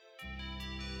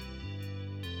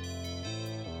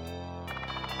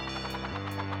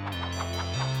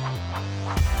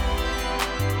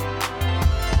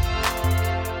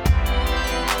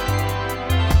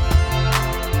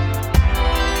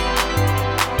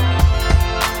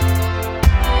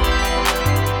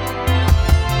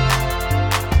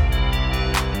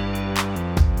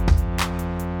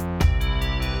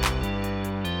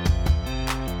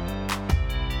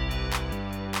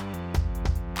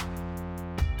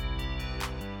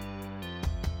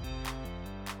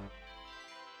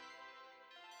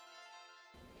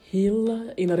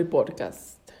Hilla Inari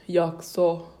Podcast,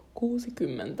 jakso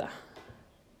 60.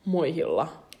 Moi Hilla.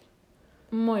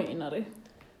 Moi Inari.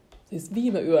 Siis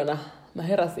viime yönä mä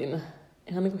heräsin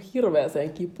ihan niinku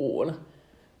hirveäseen kipuun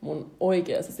mun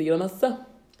oikeassa silmässä.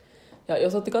 Ja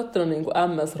jos ootte kattonut niinku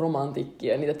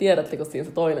MS-romantikkia, niin te tiedätte, kun siinä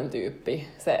se toinen tyyppi,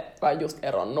 se on just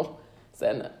eronnut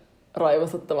sen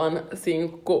raivostuttavan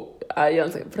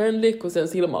sinkkuäijän, se friendly, kun sen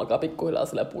silmä alkaa pikkuhiljaa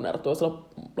sille punertua, se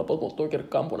lopulta muuttuu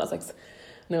kirkkaan punaiseksi.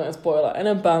 Ne on spoilaa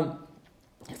enempää.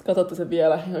 Sitten katsotte sen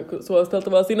vielä, ihan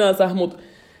suositeltavaa sinänsä, mutta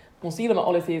mun silmä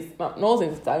oli siis, mä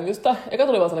nousin sit sängystä, eka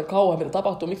tuli vaan sellainen kauhe, mitä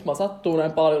tapahtuu, miksi mä sattuu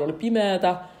näin paljon, oli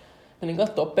pimeätä. Menin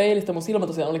kattoo peilistä, mun silmä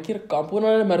tosiaan oli kirkkaan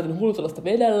punainen, mä yritin hullutella sitä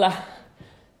vedellä.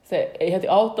 Se ei heti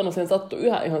auttanut, sen sattui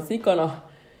yhä ihan sikana.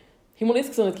 Ja mun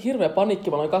iski sellainen hirveä panikki,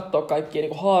 mä aloin katsoa kaikkia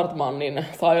niin Hartmannin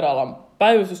sairaalan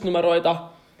päivystysnumeroita.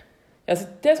 Ja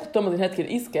sitten tietysti kun tommosin hetken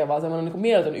iskee vaan semmoinen niin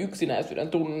mieletön yksinäisyyden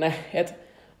tunne, että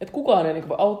kukaan ei niin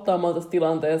voi auttaa mua tässä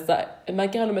tilanteessa. Että mä en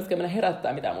kehannut myöskään mennä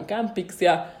herättää mitään mun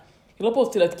kämppiksiä. Ja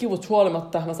lopulta silleen, että kivut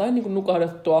huolimatta, mä sain niin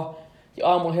nukahdettua. Ja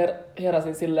aamulla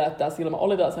heräsin silleen, että tää silmä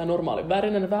oli taas ihan normaali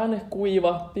värinen, vähän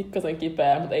kuiva, pikkasen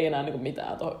kipeä, mutta ei enää niin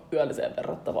mitään tuohon yölliseen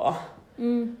verrattavaa.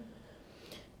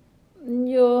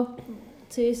 Joo,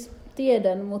 siis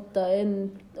tiedän, mutta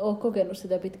en ole kokenut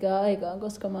sitä pitkään aikaan,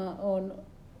 koska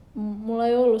mulla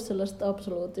ei ollut sellaista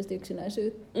absoluuttista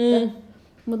yksinäisyyttä.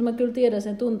 Mutta mä kyllä tiedän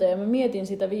sen tunteen ja mä mietin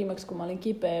sitä viimeksi, kun mä olin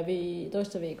kipeä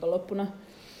toissa viikonloppuna.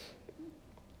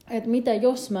 Että mitä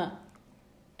jos mä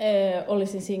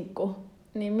olisin sinkku,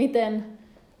 niin miten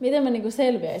mä niinku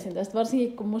selviäisin tästä,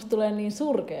 varsinkin kun musta tulee niin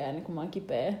surkea, niin kun mä oon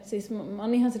kipeä. Siis mä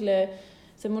oon ihan silleen,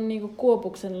 se mun niinku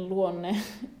kuopuksen luonne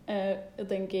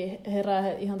jotenkin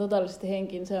herää ihan totaalisesti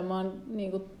henkiinsä ja mä oon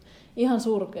niinku ihan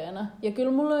surkeana. Ja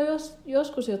kyllä mulla on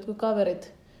joskus jotkut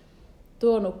kaverit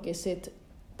tuonutkin sit,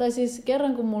 tai siis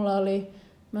kerran kun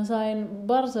mä sain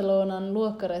Barcelonan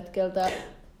luokkaretkeltä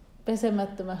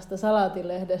pesemättömästä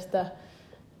salaatilehdestä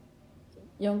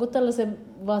jonkun tällaisen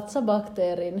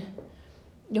vatsabakteerin,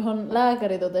 johon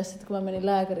lääkäri totesi, kun mä menin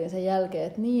lääkäriin sen jälkeen,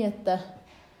 että niin, että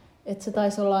se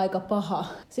taisi olla aika paha.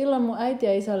 Silloin mun äiti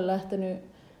ja isä oli lähtenyt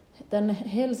tänne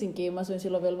Helsinkiin, mä asuin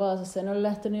silloin vielä Vaasassa, ja ne oli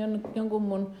lähtenyt jonkun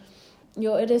mun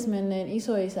jo edesmenneen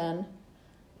isoisän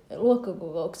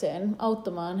luokkakokoukseen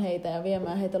auttamaan heitä ja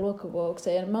viemään heitä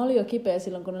luokkakokoukseen. Mä olin jo kipeä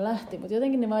silloin, kun ne lähti, mutta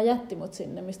jotenkin ne vaan jätti mut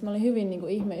sinne, mistä mä olin hyvin niin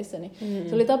kuin ihmeissäni.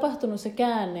 Se oli tapahtunut se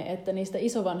käänne, että niistä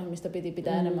isovanhemmista piti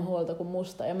pitää enemmän huolta kuin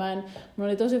musta. Ja mun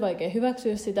oli tosi vaikea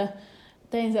hyväksyä sitä.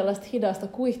 Tein sellaista hidasta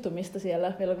kuihtumista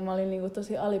siellä, vielä kun mä olin niin kuin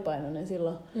tosi alipainoinen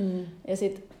silloin. Ja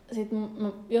sit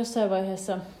jossain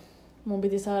vaiheessa mun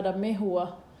piti saada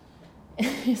mehua.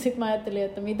 Ja sit mä ajattelin,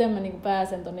 että miten mä niin kuin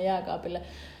pääsen tonne jääkaapille.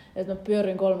 Että mä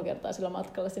pyörin 3 kertaa sillä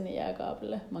matkalla sinne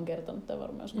jääkaapille. Mä oon kertonut tämän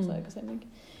varmaan joskus aikaisemminkin.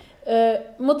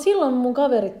 Mut silloin mun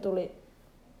kaverit tuli,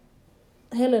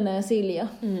 Helena ja Silja,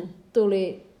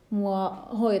 tuli mua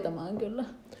hoitamaan kyllä.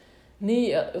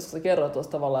 Niin, ja jos sä kerroit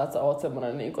tuossa tavallaan, että sä oot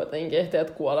semmonen, niin että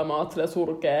ehteet kuolema, oot silleen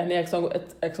surkea, niin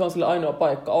eikö se ole sille ainoa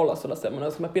paikka olla sulle semmonen,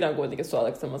 koska mä pidän kuitenkin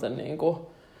sua semmosen niinku,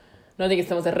 no jotenkin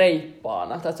semmoisen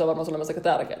reippaana. Tai se on varmaan sulle myös aika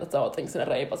tärkeää, että sä oot jotenkin sinne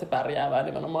reipas ja pärjäävää ja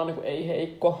nimenomaan niin ei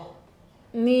heikko.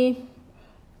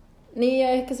 Niin, ja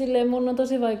ehkä silleen mun on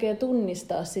tosi vaikea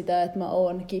tunnistaa sitä, että mä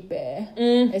oon kipeä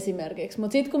esimerkiksi.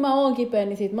 Mut sit kun mä oon kipeä,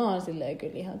 niin sit mä oon silleen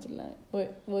kyllä ihan silleen,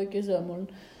 voi kysyä mun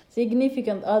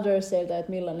significant othersilta,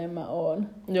 että millainen mä oon,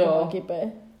 kun mä oon kipeä.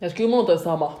 Ja kyllä mulla on toi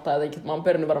sama, tai jotenkin mä oon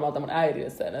perinnyt varmaan tämän äidille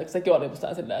sen, että sekin oli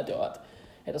musta silleen, että joo, että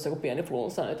jos on joku pieni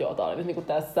flunssa, että joo, tää oli nyt niinku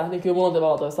tässä, niin kyllä mulla on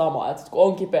tavallaan toi sama, että kun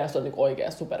on kipeä, se on niinku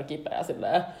oikein superkipeä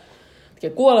silleen,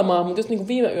 kuolemaa, mutta just niinku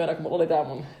viime yönä, kun mulla oli tää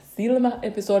mun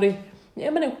silmäepisodi, niin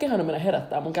en mä niinku kehannut mennä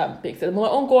herättää mun kämppiksi. Et mulla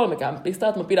on 3 kämppistä,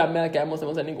 että mä pidän melkein mun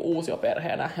semmosen niinku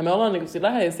uusioperheenä. Ja me ollaan niinku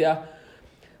läheisiä.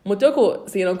 Mut joku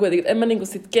siinä on kuitenkin, että en mä niinku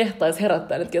sit kehtais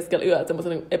herättää nyt keskellä yötä semmosen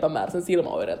niinku epämääräisen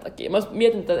silmäoireen takia. Mä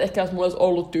mietin, että ehkä jos mulla olisi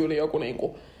ollut tyyli joku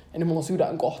niinku, ennen mulla on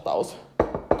sydänkohtaus,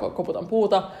 koputan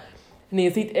puuta,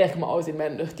 niin sit ehkä mä oisin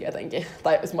mennyt tietenkin.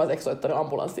 Tai jos mä olisin soittanut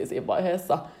ambulanssia siinä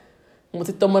vaiheessa. Mutta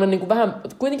sitten tommonen niinku vähän,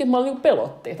 kuitenkin mä olin niinku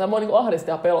pelotti. Tai mua niinku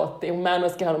ahdisti ja pelotti. Mä en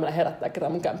olisi kehannut mennä herättää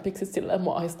ketään mun kämppiksi silleen, että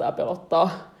mua ahdistaa ja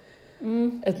pelottaa.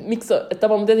 Että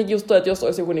tavallaan tietenkin just toi, että jos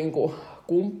olisi joku niinku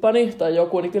kumppani tai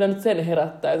joku, niin kyllä nyt sen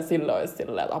herättää, että sille olisi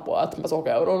silleen, että apua, että mä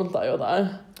sokeudun tai jotain.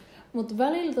 Mutta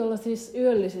välillä tuolla siis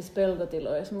yöllisissä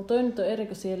pelkotiloissa, mutta toi nyt on eri,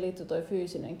 kun siihen liittyy toi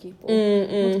fyysinen kipu.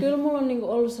 Mutta kyllä mulla on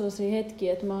niinku ollut sellaisia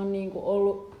hetkiä, että mä oon niinku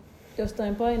ollut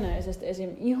jostain painajaisesta esim.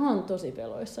 Ihan tosi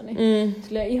peloissani.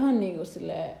 Silleen ihan niinku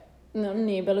silleen, no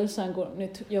niin peloissaan, kun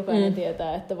nyt jokainen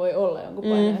tietää, että voi olla jonkun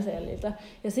painajaisen jäljiltä.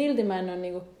 Ja silti mä en ole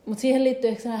niinku, mutta siihen liittyy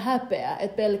ehkä sellainen häpeä,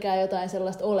 että pelkää jotain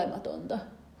sellaista olematonta.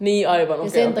 Niin, aivan, ja okei,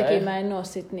 sen okei. takia mä en oo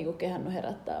sit niinku kehannut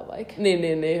herättää vaikka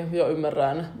Niin, joo,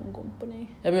 ymmärrän. mun kumppania.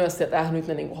 Ja myös se, että nyt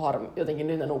ne niinku jotenkin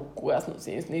nyt ne nukkuu ja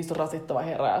niistä on rasittava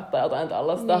herää tai jotain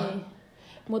tällaista. Niin.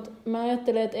 Mut mä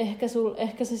ajattelen, että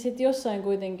ehkä sä sit jossain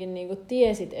kuitenkin niinku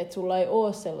tiesit, että sulla ei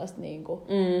oo sellaista niinku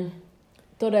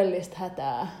todellista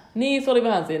hätää. Niin, se oli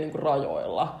vähän siinä niinku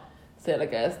rajoilla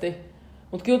selkeästi.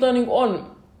 Mut kyllä toi niinku on,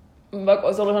 vaikka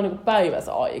olisi ollut ihan niinku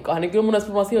päivässä aikaa, niin kyllä mun mielestä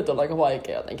varmaan silti on aika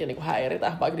vaikea jotenkin niinku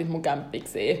häiritä, vaikka niitä mun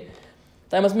kämppiksi.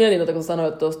 Tai mä mietin kun sä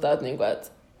sanoit tuosta, että niinku,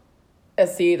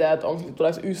 siitä, että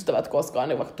tuleeko ystävät koskaan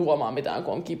niin vaikka tuomaan mitään,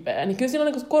 kun on kipeä. Niin kyllä siinä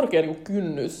on niin korkea niin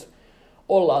kynnys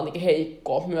olla niin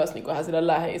heikko myös niin ihan sille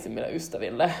läheisimmille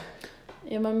ystäville.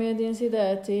 Ja mä mietin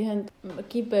sitä, että siihen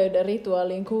kipeyden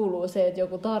rituaaliin kuuluu se, että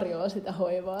joku tarjoaa sitä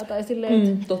hoivaa. Tai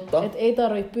silleen, että ei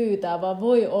tarvitse pyytää, vaan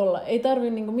voi olla. Ei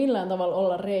tarvitse niin millään tavalla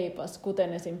olla reipas,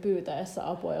 kuten esim. Pyytäessä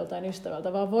apua joltain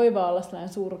ystävältä, vaan voi vaan olla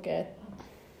sellainen surkea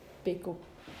pikku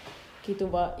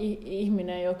kituva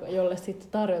ihminen, jolle sitten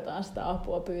tarjotaan sitä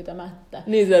apua pyytämättä.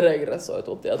 Niin se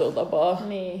regressoituu tietyllä tapaa.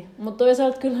 Niin, mutta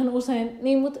toisaalta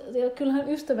kyllähän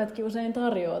ystävätkin usein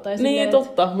tarjoaa. Tai niin, silleen,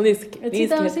 totta.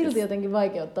 Sitä on silti jotenkin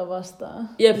vaikea ottaa vastaan.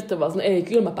 Jep, sitten vaan ei,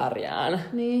 kyllä mä pärjään.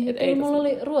 Niin, kyllä mulla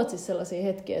oli Ruotsissa sellaisia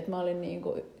hetkiä, että mä olin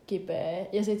niinku kipeä.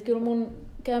 Ja sitten kyllä mun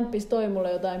kämppis toi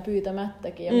mulle jotain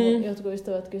pyytämättäkin. Ja jotkut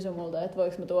ystävät kysyi multa, että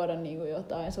voiko mä tuoda niinku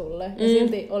jotain sulle. Ja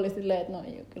silti oli silleen, että no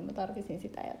kyllä mä tarvisin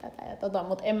sitä ja tätä ja tota,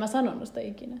 mutta en mä sanonut sitä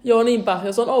ikinä. Joo, niinpä.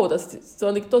 Ja se on outo. Se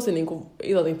on tosi niinku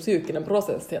psyykkinen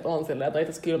prosessi, että on silleen, että itse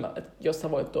asiassa kyllä, että jos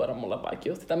sä voit tuoda mulle vaikka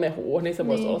just sitä mehua, niin se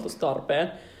voisi olla tosi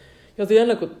tarpeen. Ja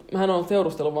ennen kuin mähän olen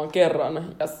seurustellut vaan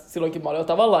kerran, ja silloinkin mä olin jo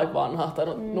tavallaan vanha tai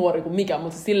nuori kuin mikä,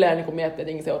 mutta silleen niin miettii,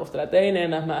 että jengi seurustelee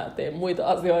teineenä, mä teen muita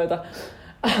asioita.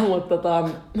 Mutta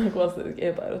kuulostaa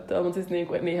epäilyttävää, mutta siis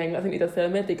niin hengasin itse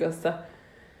siellä metikössä.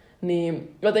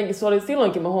 Niin jotenkin se oli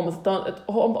silloinkin, mä huomasin, että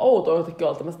on outoa jotenkin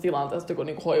olla tämmöistä tilanteesta, kun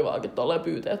niinku hoivaakin tolleen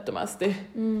pyyteettömästi.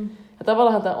 Ja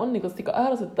tavallaan tämä on niinku sika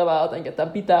ärsyttävää jotenkin, että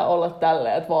tämän pitää olla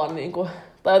tälleen, että vaan niinku,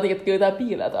 tai jotenkin, että kyllä tämä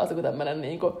piilee taas joku tämmöinen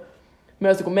niinku,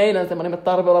 myös joku meidän semmoinen, että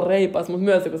tarvii olla reipas, mutta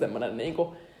myös joku semmoinen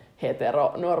niinku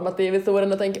heteronormatiivisuuden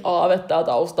jotenkin aave täällä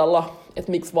taustalla,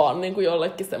 että miksi vaan niinku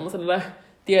jollekin semmoiselle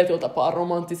tietyllä tapaa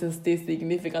romanttisesti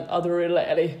significant otherille,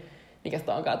 eli mikä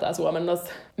sitä onkaan tämä suomennos,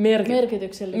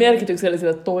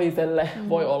 merkitykselliselle toiselle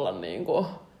voi olla niinku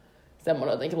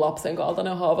semmoinen jotenkin lapsen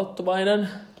kaltainen haavoittuvainen.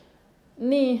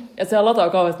 Niin. Ja se lataa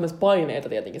kauheasti myös paineita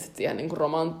tietenkin sit siihen niinku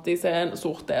romanttiseen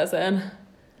suhteeseen.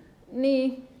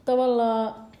 Niin,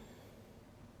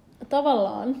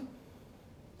 tavallaan.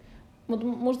 Mutta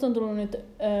musta on tullut nyt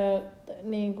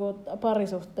niinku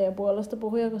parisuhteen puolesta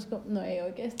puhuja, koska no ei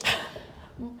oikeesti.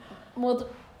 Mutta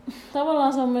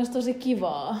tavallaan se on myös tosi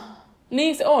kivaa.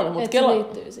 Niin se on, mutta se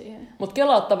liittyy siihen. Mut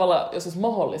kelaa tavalla, jos olisi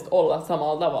mahdollista olla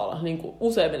samalla tavalla niin kuin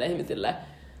useimmille ihmisille.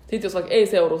 Sitten jos vaikka ei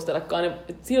seurustelekaan, niin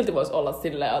silti voisi olla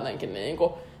silleen jotenkin niin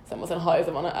kuin semmoisen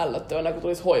haisevana ällöttävänä, kun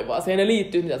tulisi hoivaa. Siihen ei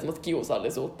liittyy mitään semmoista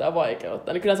kiusallisuutta ja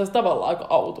vaikeutta. Niin kyllä se olisi tavallaan aika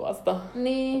autuasta.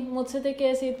 Niin, mutta se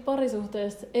tekee siitä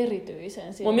parisuhteesta erityisen.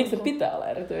 Mutta miksi se pitää olla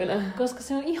erityinen? Koska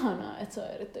se on ihanaa, että se on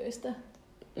erityistä.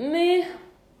 Niin.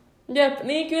 Jep,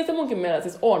 niin kyllä se munkin mielestä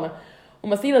siis on. Mutta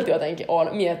mä silti jotenkin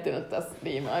oon miettinyt tässä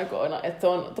viime aikoina, että se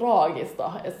on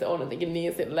traagista, että se on jotenkin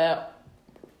niin silleen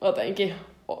jotenkin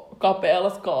kapealla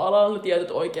skaalalla ne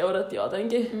tietyt oikeudet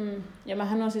jotenkin. Ja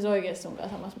mähän on siis oikeasti sun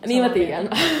kanssa samassa. Niin mä tiedän.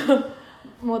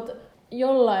 Mutta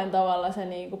jollain tavalla se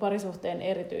niinku parisuhteen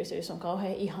erityisyys on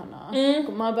kauhean ihanaa.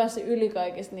 Kun mä oon päässyt yli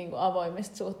kaikista niinku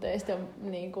avoimista suhteista.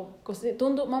 Niinku, kun se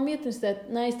tuntuu, mä oon miettinyt sitä, että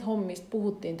näistä hommista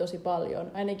puhuttiin tosi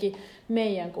paljon. Ainakin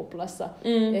meidän kuplassa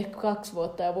ehkä 2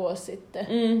 vuotta ja vuosi sitten.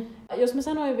 Jos mä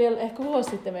sanoin vielä ehkä vuosi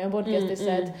sitten meidän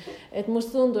podcastissa, että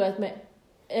musta tuntuu, että me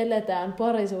eletään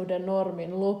parisuhden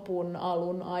normin lopun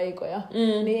alun aikoja,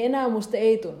 niin enää musta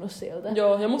ei tunnu siltä.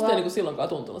 Joo, ja musta ei niinku silloinkaan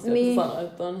tuntunut siltä, että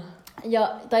sanoit on.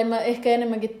 Tai mä ehkä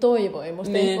enemmänkin toivoin,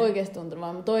 musta ei oikeasti tuntunut,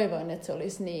 vaan mä toivoin, että se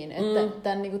olisi niin, että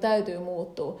tämän niinku täytyy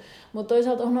muuttua. Mutta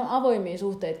toisaalta on avoimia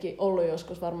suhteetkin ollut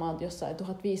joskus varmaan jossain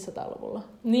 1500-luvulla.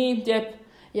 Niin, jep.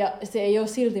 Ja se ei ole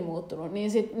silti muuttunut.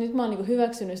 Niin nyt mä oon niinku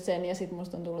hyväksynyt sen ja sit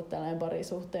musta on tullut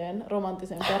tällainen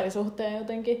romanttisen parisuhteen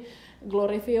jotenkin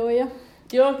glorifioija.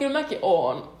 Joo, kyllä mäkin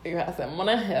oon yhä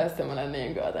semmonen ja semmonen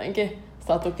niin jotenkin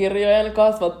satukirjojen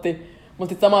kasvatti. Mutta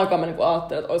sitten samaan aikaan mä niinku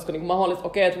ajattelin, että olisiko niinku mahdollista,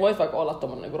 että vois vaikka olla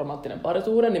tommonen niinku romanttinen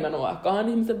parisuhde nimenomaan 2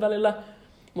 ihmisen välillä,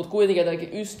 mutta kuitenkin jotenkin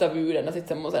ystävyyden ja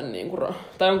sitten semmoisen, niinku,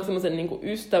 tai onko semmoisen niinku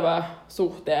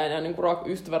ystäväsuhteen ja niinku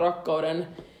ystävärakkauden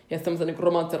ja semmoisen niinku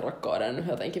romanttisen rakkauden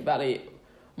jotenkin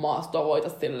välimaastoa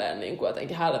voitaisiin silleen niinku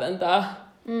jotenkin hälventää.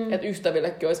 Että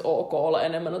ystävillekin olisi ok olla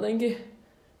enemmän jotenkin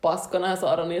paskana ja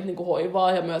saada niitä niinku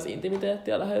hoivaa ja myös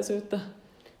intimiteettiä ja läheisyyttä.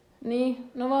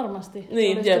 Niin, no varmasti.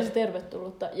 Niin, se olisi jep. tosi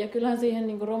tervetullutta. Ja kyllähän siihen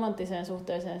niin kuin romanttiseen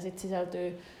suhteeseen sit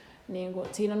sisältyy, niin kuin,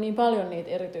 siinä on niin paljon niitä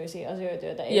erityisiä asioita,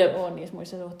 joita ei Jep. ole niissä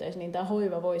muissa suhteissa, niin tämä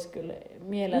hoiva voisi kyllä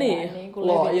mielellään niin kuin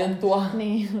laajentua.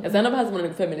 Niin. Ja sehän on vähän semmoinen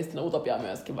niin feministinen utopia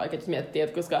myöskin, vaikka jos miettii,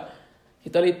 että koska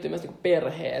tämä liittyy myös niin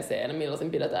perheeseen,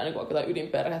 millaisen pidetään niin jotain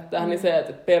ydinperhettä, niin se,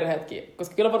 että perheetkin,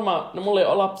 koska kyllä varmaan, no mulla ei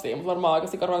ole lapsia, mutta varmaan aika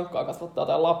sika rankkaa kasvattaa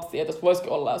tai lapsia, että jos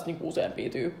voisikin olla jos niin useampia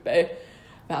tyyppejä,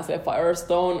 vähän se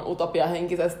Firestone utopia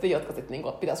henkisesti, jotka sitten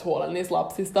niin pitäisi huolen niistä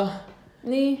lapsista.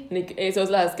 Niin. Niin ei se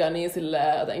olisi läheskään niin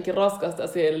silleen jotenkin raskasta, ja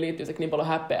siihen liittyy niin paljon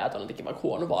häpeää, että on jotenkin vaikka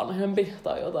huono vanhempi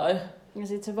tai jotain. Ja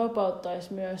sitten se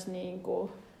vapauttaisi myös niin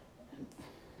kuin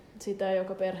sitä,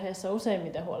 joka perheessä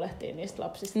useimmiten huolehtii niistä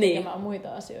lapsista tekemään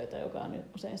muita asioita, joka on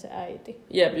usein se äiti.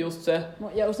 Jep, just se.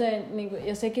 Ja usein, niin kuin,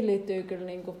 ja sekin liittyy kyllä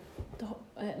niin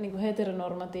kuin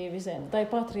heteronormatiivisen tai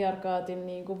patriarkaatin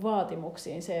niin kuin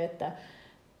vaatimuksiin se,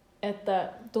 että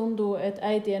tuntuu, että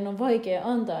äitien on vaikea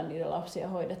antaa niitä lapsia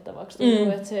hoidettavaksi.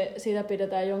 Tuntuu, että sitä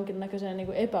pidetään jonkinnäköisenä niin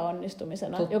kuin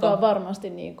epäonnistumisena, Totta. joka on varmasti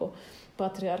niin kuin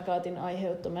patriarkaatin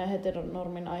aiheuttama ja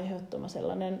heteronormin aiheuttama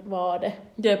sellainen vaade.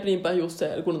 Jep, niinpä just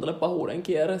se, kun on tällainen pahuuden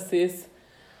kierre siis.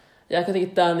 Ja ehkä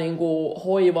jotenkin tämä niinku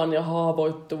hoivan ja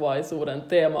haavoittuvaisuuden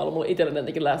teema on ollut mulla itselleni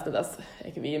jotenkin läsnä tässä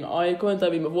ehkä viime aikoina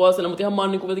tai viime vuosina, mutta ihan mä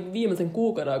oon niinku jotenkin viimeisen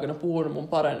kuukauden aikana puhunut mun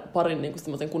parin niinku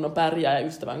semmoisen kunnon pärjääjän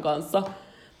ystävän kanssa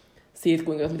siitä,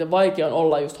 kuinka miten vaikea on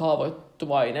olla just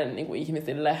haavoittuvainen niinku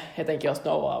ihmisille, etenkin jos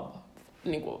ne on vaan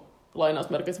niinku,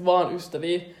 lainausmerkeissä vaan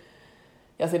ystäviä.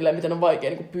 Ja silleen, miten on vaikea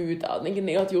niinku pyytää jotenkin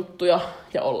niitä juttuja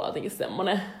ja olla jotenkin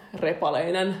semmoinen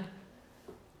repaleinen.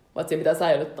 Vaikka siihen pitää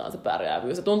säilyttää se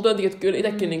pärjäävyys. Se tuntuu jotenkin, että kyllä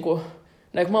itsekin, niinku,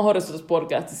 näin kun mä oon Horisontus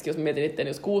podcastissa, jos mietin itseäni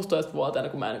jos 16-vuotiaana,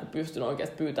 kun mä en niinku pystynyt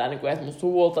oikeasti pyytämään niinku edes mun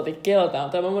suulta tai keltään,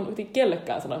 tai mä en voin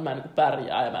kellekään sanoa, että mä en niinku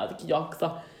pärjää ja mä jotenkin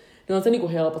jaksa. Niin on se niinku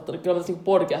helpottanut. Kyllä mä tässä niinku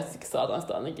podcastissakin saatan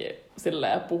sitä jotenkin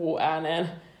silleen puhua ääneen.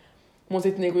 Mun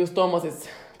sit niinku just tommosissa,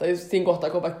 tai just siinä kohtaa,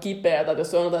 kun on vaikka kipeä, tai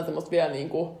jos se on jotain semmoista vielä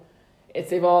niinku, että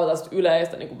se ei vaan ota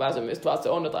yleistä niinku väsymistä, vaan se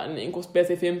on jotain niinku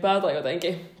spesifimpää tai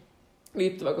jotenkin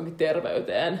liittyvä johonkin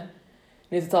terveyteen,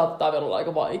 niin se saattaa vielä olla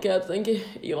aika vaikea jotenkin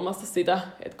ilmaista sitä,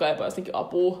 että kaipaa jotenkin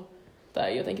apua tai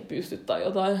ei jotenkin pysty tai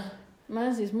jotain. Mä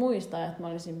en siis muista, että mä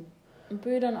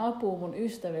pyydän apua mun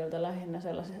ystäviltä lähinnä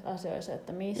sellaisissa asioissa,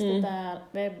 että mistä tää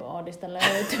web-oodista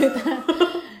löytyy tää,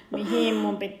 mihin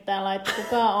mun pitää laittaa,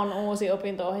 kuka on uusi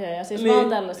opinto-ohjaaja, siis vaan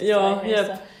tällaisissa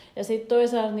aiheissa. Ja sitten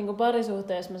toisaalta niin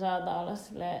parisuhteessa mä saatan olla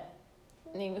silleen,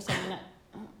 niin semmoinen,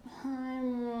 hai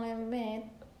mulle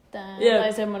vettä,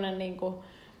 tai semmoinen, niin kuin,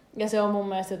 ja se on mun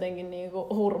mielestä jotenkin niin kuin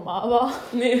hurmaavaa.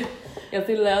 Niin, ja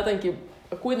silleen jotenkin,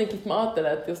 kuitenkin mä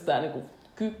ajattelen, että jos tää niin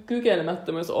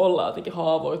kykenemättömyys olla jotenkin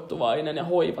haavoittuvainen ja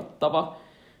hoivattava,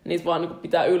 niin vaan niin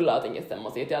pitää yllä jotenkin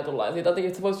semmosia tietynlaisia, jotenkin,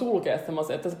 että se voi sulkea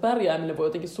semmoisia, että se pärjääminen voi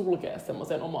jotenkin sulkea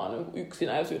semmoisen oman niin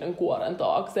yksinäisyyden kuoren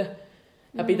taakse.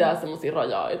 Ja pitää semmosia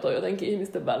raja-aitoja jotenkin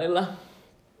ihmisten välillä.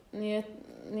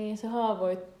 Niin se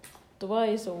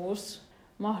haavoittuvaisuus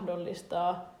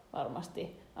mahdollistaa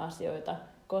varmasti asioita,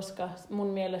 koska mun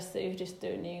mielestä se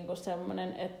yhdistyy niin kuin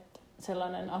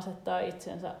sellainen asettaa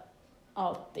itsensä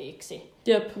alttiiksi.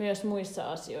 Jep. Myös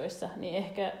muissa asioissa. Niin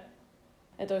ehkä,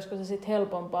 että olisiko se sitten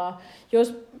helpompaa,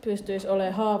 jos pystyisi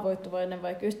olemaan haavoittuvainen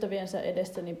vaikka ystäviensä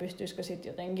edessä, niin pystyisikö sitten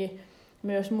jotenkin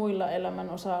myös muilla elämän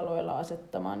osa-alueilla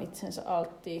asettamaan itsensä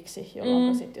alttiiksi,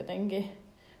 jolloin sitten jotenkin,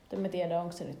 en tiedä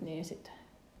onko se nyt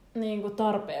niin kuin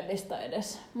tarpeellista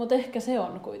edes, mutta ehkä se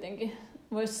on kuitenkin.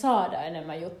 Voisi saada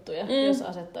enemmän juttuja, jos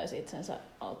asettaisi itsensä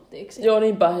alttiiksi. Joo,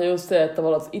 niinpä. Ja just se, että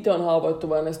tavallaan itse on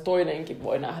haavoittuvainen, ja toinenkin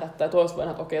voi nähdä, tai toista voi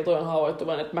nähdä, että okei, toi on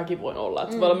haavoittuvainen, että mäkin voin olla.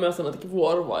 Että se voi olla myös sellainen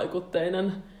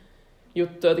vuorovaikutteinen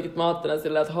juttu. Jotenkin mä ajattelen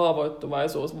silleen, että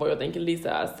haavoittuvaisuus voi jotenkin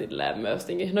lisää silleen myös,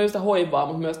 no just hoivaa,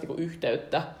 mutta myös niinku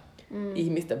yhteyttä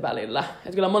ihmisten välillä.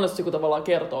 Että kyllä monesti joku tavallaan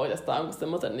kertoo oikeastaan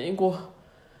semmoisen niinku,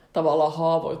 tavallaan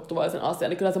haavoittuvaisen asian,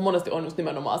 niin kyllä se monesti on just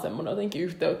nimenomaan semmoinen jotenkin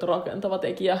yhteyttä rakentava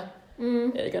tekijä,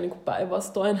 eikä niinku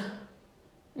päinvastoin.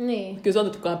 Niin. Kyllä se on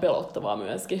tietysti vähän pelottavaa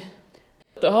myöskin.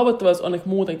 Tuo haavoittuvaisuus on ehkä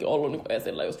muutenkin ollut niinku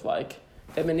esillä just vaikka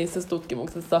feministisessä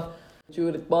tutkimuksessa.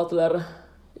 Judith Butler,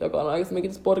 joka on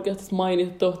aikaisemminkin tässä podcastissa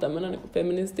mainittu, tämmöinen niinku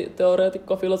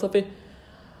feministiteoreetikko, filosofi,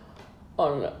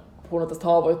 on puhunut tästä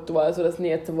haavoittuvaisuudesta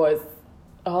niin, että se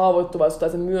haavoittuvaisuus tai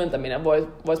sen myöntäminen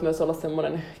voisi myös olla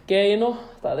semmoinen keino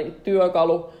tai jotenkin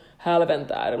työkalu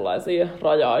hälventää erilaisia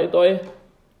raja-aitoja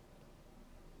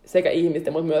sekä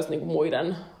ihmisten, mutta myös niinku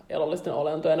muiden elollisten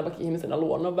olentojen, vaikka ihmisen ja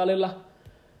luonnon välillä.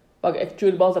 Vaikka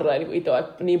Judith Butler ei niinku itse ole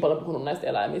niin paljon puhunut näistä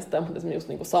eläimistä, mutta esimerkiksi just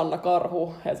niinku Sanna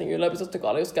Karhu Helsingin yliopistosta, joka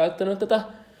oli just käyttänyt tätä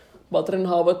Butlerin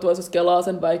haavoittuvaisuuskelaa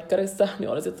sen väikkärissä, niin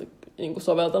oli sitten niin kuin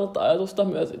soveltanut ajatusta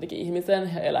myös jotenkin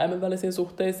ihmisen ja eläimen välisiin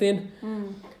suhteisiin.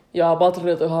 Ja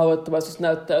patriarkaatin haavoittuvaisuus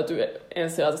näyttäytyy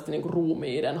ensisijaisesti niin kuin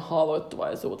ruumiiden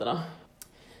haavoittuvaisuutena.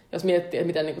 Jos miettii, että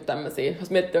miten niin tämmöisiä,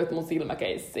 jos miettii että mun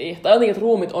silmäkeissiä, tai jotenkin, että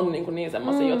ruumit on niin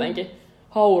semmoisia jotenkin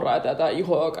hauraita, ja tämä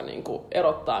iho, joka niin kuin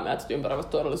erottaa meidät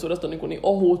ympäröivästä todellisuudesta, on niin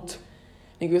ohut.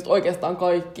 Niin just oikeastaan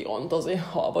kaikki on tosi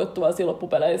haavoittuvaisia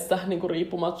loppupeleissä, niin kuin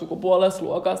riippumatta sukupuolesta,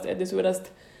 luokasta, etnisyydestä.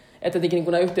 Että tietenkin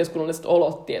niin nämä yhteiskunnalliset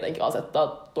olot tietenkin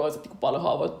asettaa toiset niin paljon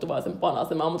haavoittuvaisempaan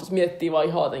asemaan, mutta jos miettii vaan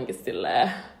ihan jotenkin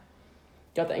silleen,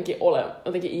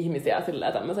 jotenkin ihmisiä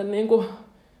silleen tämmöisen niin kuin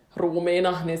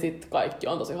ruumiina, niin sitten kaikki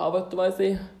on tosi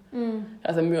haavoittuvaisia.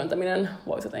 Ja sen myöntäminen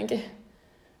voisi jotenkin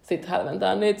sitten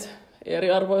hälventää niitä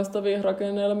eriarvoistavia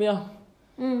rakennelmia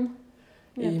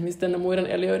ihmisten ja muiden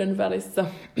eliöiden välissä.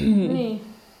 Niin.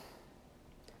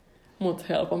 Mut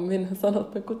helpommin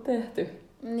sanottu kuin tehty.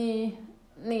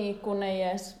 Niin, kun ei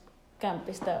edes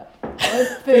kämpistä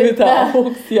pyytää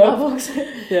avuksi.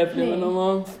 Jep, niin.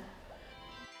 nimenomaan.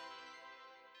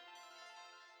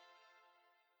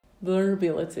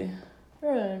 Vulnerability.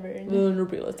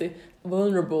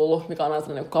 Vulnerable, mikä on aina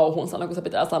sellainen kauhun sana, kun se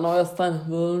pitää sanoa jostain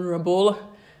vulnerable.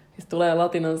 Siis tulee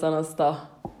latinan sanasta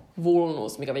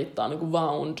vulnus, mikä viittaa niin kuin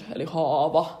wound, eli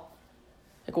haava.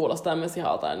 Ja kuulostaa myös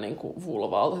ihan jotain niin kuin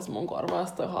vulvalta, siis mun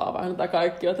korvaasta toi haava. Ja tämä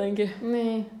kaikki jotenkin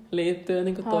liittyy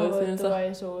niin kuin toisiinsa.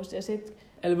 Haavoittuvaisuus ja sit...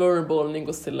 Eli vulnerable on niin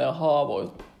kuin silleen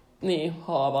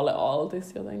haavalle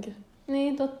altis jotenkin.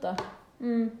 Niin, totta.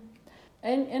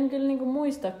 En kyllä niinku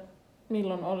muista,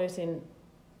 milloin olisin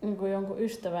niinku jonkun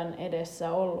ystävän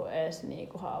edessä ollut edes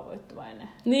niinku haavoittuvainen.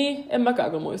 Niin, en mäkään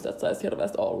kyllä muista, että sä ois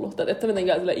hirveästi ollut. Tai että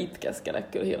mitenkään sille itkeskele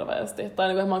kyllä hirveästi. Tai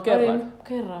niin kuin mä oon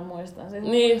kerran muistan sen.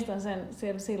 Niin. Muistan sen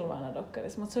siellä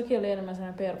Silvana-dokkarissa. Mutta sekin oli enemmän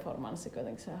sellainen performanssi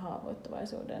kuitenkin sen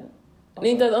haavoittuvaisuuden osa.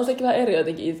 Niin, tai on sekin vähän eri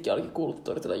jotenkin itki jollekin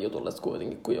kulttuurisella jutulle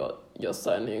kuitenkin kuin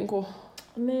jossain niinku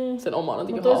sen oman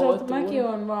jotenkin haavoittuvuuden. Mäkin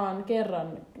oon vaan kerran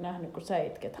nähnyt, kun sä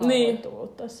itket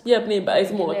haavoittuvuutta. Jep, niinpä. Ei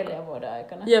se mulle... 4 vuoden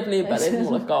aikana. Jep, niinpä. Ei se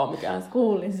mullekaan ole mikään.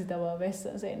 Kuulin sitä vaan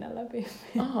vessan seinän läpi.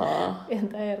 Ahaa.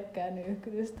 Pientä herkkää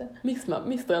nyyhkytystä.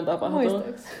 Miksi toi on tapahtunut?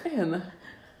 Muistatko? En.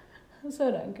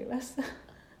 Sodankylässä.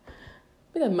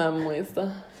 Miten mä en muista?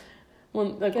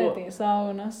 Käytiin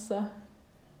saunassa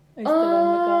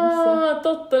ystävämme kanssa.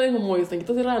 Totta, niin mä muistankin.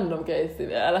 Tosi random keissi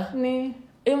vielä. Niin.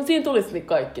 Ei, mutta siinä tuli niin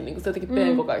kaikki, niin se jotenkin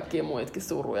penko kaikkia muitakin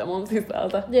suruja mun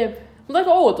sisältä. Jep. Mutta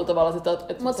aika outo tavallaan sitä,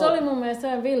 että... Mutta se oli mun mielestä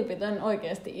sellainen vilpitön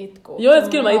oikeasti itku. Joo, että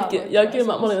kyllä mä itkin. Ja kyllä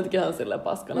mä olin jotenkin ihan silleen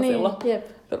paskana niin, silloin. Jep.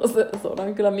 Se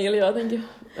sodan kyllä mieli jotenkin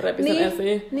repi sen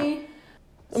esiin. Niin.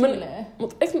 Silleen.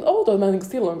 Mutta eikö nyt outoa, että mä en niin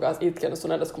silloin kanssa itkenyt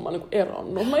sun edes, kun mä oon niin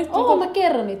eronnut? Mä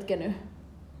kerran itkenyt.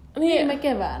 Niin. Viime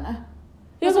keväänä.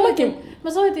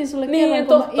 Mä soitin sulle niin,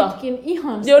 kerran, kun mä itkin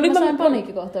ihan... Joo, mä sain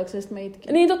paniikkikohtauksesta, mä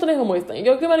itkin. Niin, totta, niin mä muistan.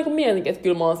 Joo, kyllä mä niinku mietinkin, että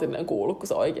kyllä mä oon silleen kuullut, kun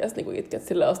sä oikeesti niinku itket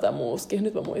silleen jostain muuskin.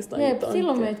 Nyt mä muistan. Jep,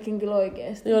 silloin mä itkin kyllä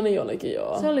oikeesti. Joo, niin olikin,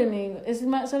 joo. Se oli niinku... Ja sit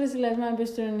se oli silleen, että mä en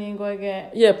pystynyt niinku oikein...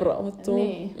 Jep, rauhoittua.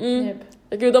 Niin, jep.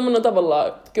 Ja kyllä tommonen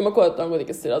tavallaan... Kyllä mä koen, että on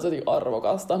kuitenkin sillä jotenkin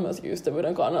arvokasta myöskin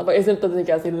ystävyyden kannalta. Vai ei se nyt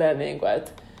jotenkin silleen niinku,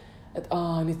 että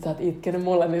nyt sä oot itkenyt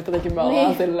mulle, niin jotenkin me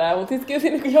ollaan silleen. Mutta siis kyllä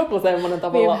siinä joku semmonen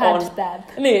tavallaan on.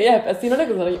 Niin, jep. Et siinä on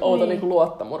joku sellainen outo niin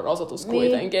luottamuksen osoitus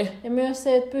kuitenkin. Ja myös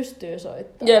se, että pystyy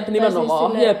soittamaan. Jep,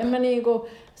 nimenomaan. Siis silleen, en mä niinku...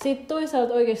 Sitten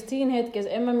toisaalta oikeesti siinä hetkessä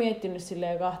en mä miettinyt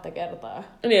silleen 2 kertaa,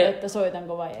 että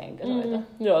soitanko vai enkö soita.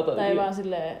 Joo, tai vaan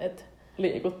silleen, että...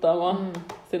 Liikuttaa vaan.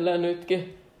 Silleen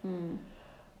nytkin.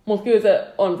 Mut kyllä se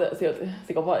on silti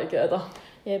sika vaikeeta.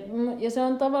 Ja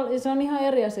se on ihan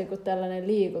eri asia kuin tällainen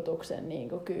liikutuksen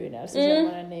niinku kyynel, se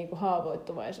semmoinen niinku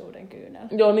haavoittuvaisuuden kyynel.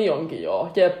 Joo, niin onkin joo,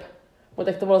 jep.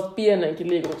 Mutta ehkä tavallaan pienenkin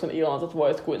liikutuksen ilmaisut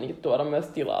voisi kuitenkin tuoda myös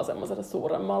tilaa semmoiselle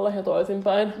suuremmalle ja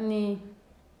toisinpäin. Niin.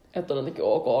 Että on jotenkin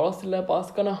ok olla silleen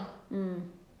paskana.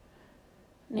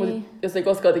 Niin. Mut jos ei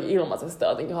koskaan jotenkin ilmaise sitä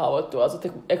jotenkin haavoittuvaisuutta,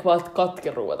 ehkä vaan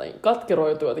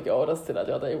katkeroituu jotenkin oudosti sillä,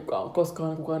 että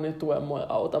koskaan kukaan ei tue mua ja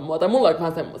auta mua. Tai mulla on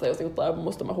vähän semmoisen jotenkin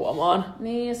taipumusta, mä huomaan.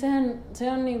 Niin, ja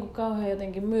se on niinku kauhean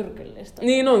jotenkin myrkyllistä.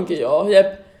 Niin onkin joo,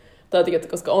 jep. Tai jotenkin, että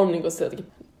koska on niinku se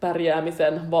jotenkin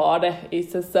pärjäämisen vaade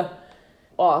itsessä.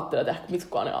 Ajattelen, että ehkä miksi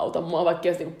kukaan ei auta mua, vaikka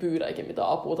ei niinku pyydä mitään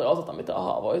apua tai osata mitään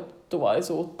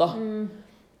haavoittuvaisuutta.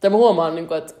 Tai mä huomaan,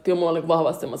 että kyllä mulla on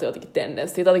vahvasti semmoisia jotenkin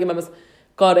tendenssiä. Tai jotenkin mä myös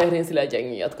kadehdin silleen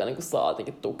jengiä, jotka niinku saa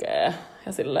jotenkin tukea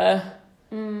ja silleen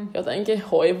jotenkin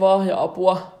hoivaa ja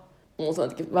apua. Se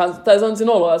on vähän, tai se on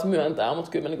siinä oloa, jos myöntää,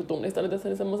 mutta kyllä mä niinku tunnistan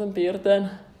itseäni semmoisen piirteen.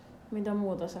 Mitä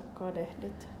muuta sä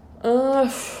kadehdit?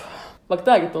 Vaikka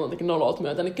tääkin tuntuu jotenkin nololta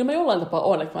myöntää, niin kyllä mä jollain tapaa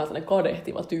olen vähän sellainen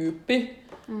kadehtiva tyyppi.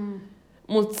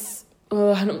 Mut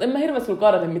en mä hirveästi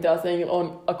kadehdi mitään, jos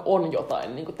on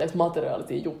jotain niin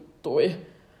materiaalisia juttuja.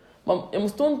 Ja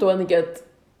musta tuntuu jotenkin, että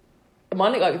mä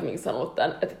oon niin aikaisemmin sanonut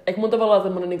tämän, että ehkä mun tavallaan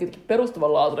semmoinen niin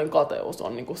perustavanlaatuinen kateus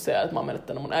on niin se, että mä oon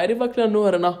menettänyt mun äidin vaikka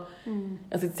nuorena.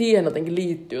 Ja sit siihen jotenkin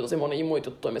liittyy tosi monia muita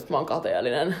juttuja, mistä mä oon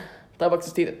kateellinen. Tai vaikka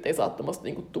siitä, että ei saa tämmöistä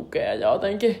niin tukea ja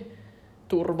jotenkin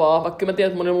turvaa. Vaikka mä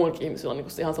tiedän, että monilla muillakin ihmisillä on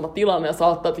niin ihan sama tilanne ja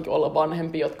saattaa jotenkin olla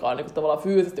vanhempia, jotka on niin tavallaan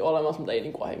fyysisesti olemassa, mutta ei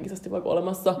niin henkisesti vaikka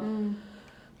olemassa.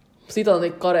 Sitä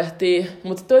jotenkin kadehtii.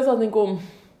 Mutta sitten toisaalta niin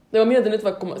mä mietin nyt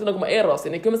vaikka silloin, kun mä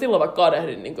erosin, niin kyllä mä silloin vaikka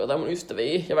kadehdin niin jotain mun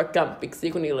ystäviä ja vaikka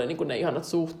kämppiksi, kun niillä oli niin ne ihanat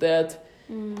suhteet.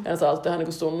 Ja ne saatu tehdä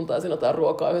niin sunnuntaisin jotain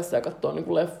ruokaa yhdessä ja katsoa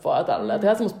niin leffaa ja tälleen.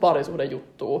 Tehdä semmoista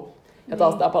parisuhdejuttua. Ja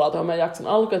taas tää palaa tuohon meidän jakson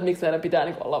alkuun, että miksi meidän pitää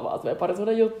niin olla vaan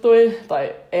parisuhdejuttui.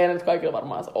 Tai ei ne nyt kaikilla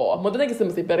varmaan se oo. Mutta jotenkin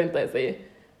semmosia perinteisiä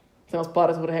semmoista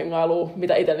parisuhdehengailua,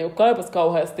 mitä itse niin kaipas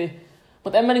kauheasti.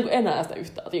 Mutta en mä niin enää sitä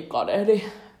yhtään kadehdi.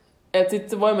 Että sitten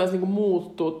se voi myös niinku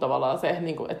muuttua tavallaan se,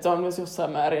 niinku, että se on myös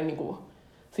jossain määrin niinku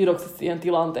sidoksissa siihen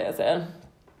tilanteeseen.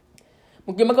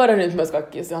 Mutta kyllä mä kadehdin nyt myös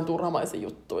kaikkia ihan turhamaisia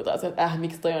juttuja. Tai se, että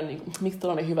miksi toi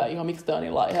on niin hyvä iho, miksi toi on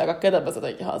niin laiha. Ja kaikkea tämmöistä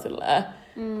jotenkin ihan silleen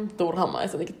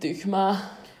turhamaisia, jotenkin tyhmää.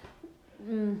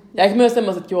 Ja ehkä myös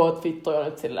semmoiset, että joo, että vittu on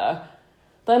nyt silleen.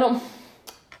 Tai no,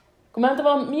 kun mä en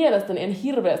tavallaan mielestäni en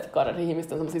hirveästi kadehdi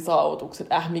ihmisten semmoisia saavutuksia,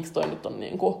 että miksi toi nyt on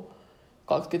niinku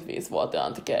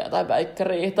 25-vuotiaan tekee jotain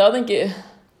väikkäriä. Tai jotenkin,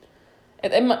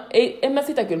 että en mä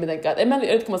sitä kyllä mitenkään.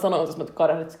 Nyt kun mä sanoin, että mä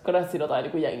kadehdin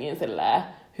jotain niin jengiin silleen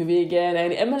hyviä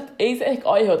geenejä, niin ei se ehkä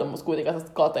aiheuta musta kuitenkaan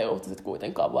sellaista kateutta sit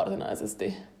kuitenkaan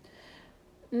varsinaisesti.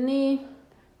 Niin.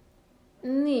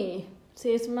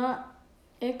 Siis mä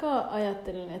eka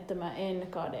ajattelin, että mä en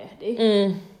kadehdi.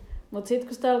 Mut sit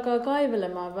kun sitä alkaa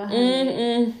kaivelemaan vähän,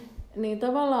 niin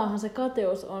tavallaanhan se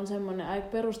kateus on semmoinen aika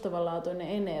perustavanlaatuinen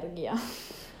energia.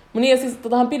 Niin ja siis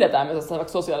tätähän pidetään myös vaikka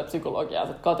sosiaalipsykologiaa,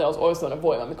 että kateus olisi sellainen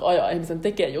voima, mikä ajaa ihmisen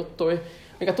tekee juttuja,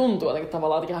 mikä tuntuu jotenkin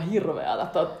tavallaan ihan hirveältä.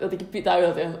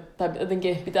 Tai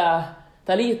jotenkin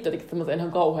liittyy jotenkin semmoiseen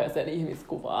ihan kauheeseen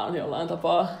ihmiskuvaan jollain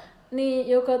tapaa. Niin,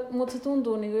 mutta se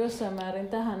tuntuu niin kuin jossain määrin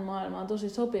tähän maailmaan tosi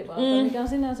sopivalta, mikä on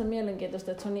sinänsä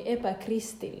mielenkiintoista, että se on niin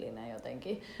epäkristillinen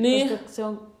jotenkin. Niin. Koska se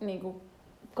on, niin kuin,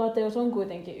 kateus on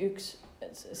kuitenkin yksi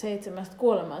 7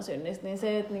 kuolemansynnistä, niin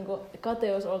se, että niin kuin,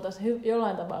 kateus oltaisiin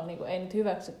jollain tavalla, niin kuin, ei nyt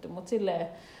hyväksytty, mutta silleen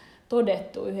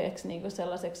todettu yhdeksi niin kuin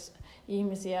sellaiseksi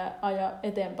ihmisiä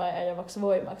eteenpäin ajavaksi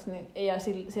voimaksi, niin, ja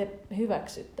se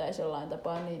hyväksyttäisi jollain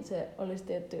tapaa, niin se olisi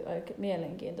tietty aika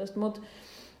mielenkiintoista. Mutta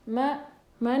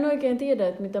mä en oikein tiedä,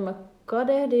 että mitä mä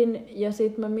kadehdin, ja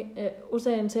sit mä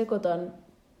usein sekoitan,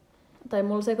 tai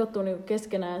mulla sekoittuu niinku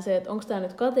keskenään se, että onko tää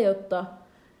nyt kateutta,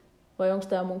 vai onko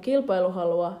tää mun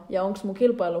kilpailuhalua, ja onko mun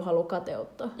kilpailuhalu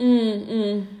kateutta.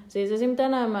 Siis esim.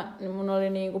 Tänään mun oli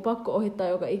niinku pakko ohittaa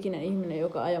joka ikinen ihminen,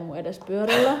 joka ajaa mun edes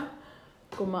pyörällä,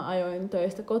 kun mä ajoin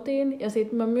töistä kotiin. Ja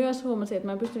sit mä myös huomasin, että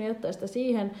mä en pystynyt jättämään sitä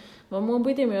siihen, vaan mun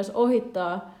piti myös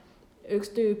ohittaa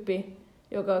yksi tyyppi,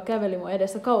 joka käveli mun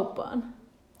edessä kauppaan.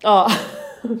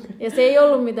 Ja se ei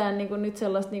ollut mitään nyt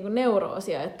sellaista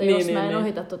neuroosia, että jos mä en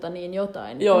ohita niin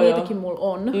jotain. Niitäkin mulla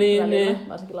on välillä,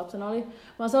 varsinkin lapsena oli.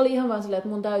 Vaan se oli ihan vaan silleen, että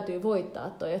mun täytyy voittaa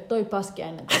että toi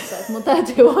paskiainen tässä, että mun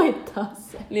täytyy voittaa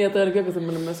se. Niin, ja toi oli kyllä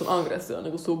semmoinen myös aggressio,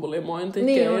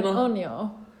 sublimointikeino. Niin on joo.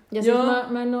 Ja siis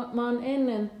mä oon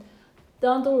ennen,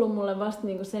 tää on tullut mulle vasta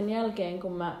sen jälkeen,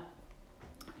 kun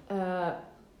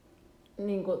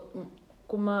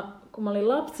kun mä olin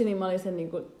lapsi, niin mä olin sen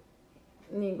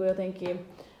jotenkin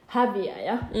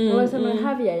häviäjä. Mulla oli sellainen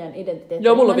häviäjän identiteetti.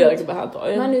 Joo, mulla on vieläkin vähän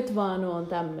toi. Mä nyt vaan oon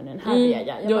tämmönen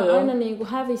häviäjä. Ja mä aina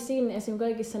hävisin esim.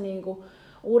 Kaikissa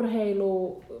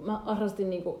urheilu, mä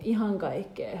harrastin ihan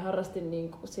kaikkea.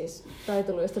 Harrastin siis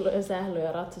taitoluistelua ja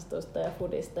sählyä, ratsastusta ja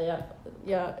fudista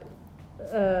ja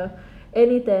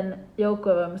eniten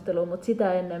joukkuevoimistelua, mutta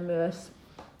sitä ennen myös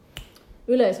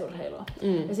yleisurheilua.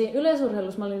 Ja siinä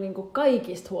yleisurheilussa mä olin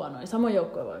kaikista huonoin, samoin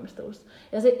joukkuevoimistelussa.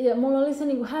 Ja mulla oli se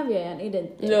häviäjän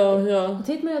identiteetti. Mutta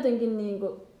sit mä jotenkin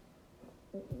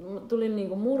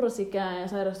tulin murrosikään ja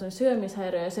sairastuin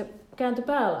syömishäiriöön ja se kääntyi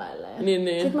päälailleen.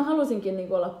 Niin. Sitten mä halusinkin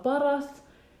olla paras.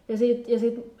 Ja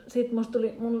sit musta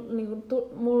tuli,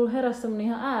 mulla heräsi semmonen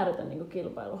ihan ääretön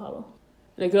kilpailuhalu.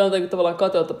 Niin kyllä tavallaan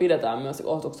kateutta pidetään myös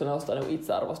ohtuksena jostain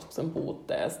itsearvostuksen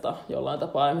puutteesta jollain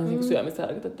tapaa, ja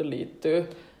syömishärkytetty liittyy.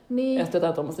 Niin. Ja sitten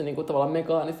jotain tommosia tavallaan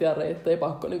mekaanisia reittejä,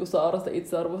 pakko saada sitä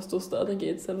itsearvostusta jotenkin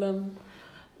itselleen.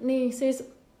 Niin,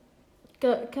 siis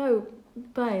käy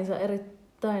päinsä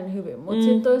erittäin hyvin, mutta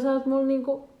sitten toisaalta mulla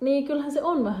niin kyllähän se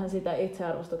on vähän sitä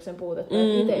itsearvostuksen puutetta,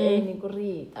 että itse ei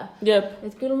riitä. Jep.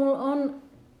 Et kyllä mulla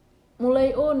mulla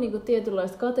ei ole niinku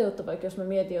tietynlaista kateutta, vaikka jos mä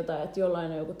mietin jotain, että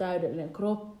jollain on joku täydellinen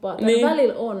kroppa. Tai Niin.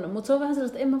 välillä on, mutta se on vähän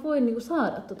sellaista, että en mä voi niinku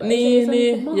saada tota. Niin, se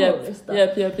niin. Niinku mahdollista.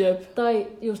 Jep. Tai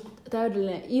just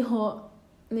täydellinen iho,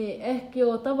 niin ehkä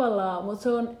joo tavallaan, mutta se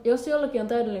on, jos jollakin on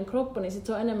täydellinen kroppa, niin sit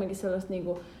se on enemmänkin sellaista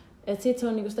niinku, että sit se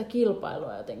on niinku sitä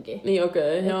kilpailua jotenkin. Niin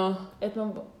okei, joo. Että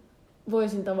mä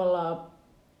voisin tavallaan,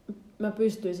 mä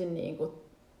pystyisin niinku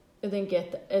jotenkin,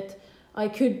 että I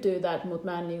could do that, mutta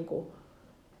mä en niinku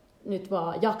nyt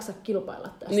vaan jaksa kilpailla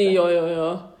tästä. Niin joo.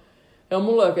 Ja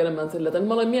mulla on oikein enemmän silleen, että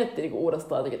mä aloin miettiä niinku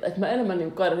uudestaan, että mä enemmän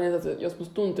niinku kaidan niin, että jos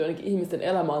musta tuntuu jotenkin ihmisten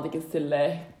elämä on jotenkin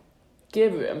silleen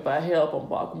kevyempää ja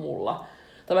helpompaa kuin mulla.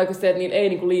 Tai vaikka se, että niillä ei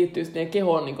niinku liittyisi niiden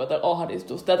kehoon niinku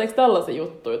ahdistusta. Ja teekö tällaisia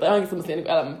juttuja, tai ainakin sellaisia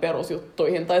niinku elämän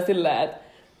perusjuttuihin. Tai silleen, että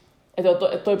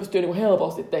toi pystyy niinku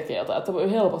helposti tekemään jotain. Että se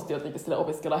voi helposti jotenkin sille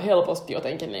opiskella, helposti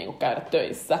jotenkin niinku käydä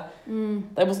töissä.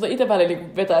 Tai musta itse välillä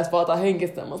niinku vetäisi vaan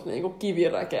henkistä niinku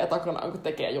kiviräkeä takanaan, kun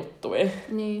tekee juttuja.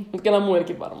 Niin. Mutta kyllä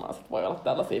muillakin varmaan sit voi olla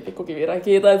tällaisia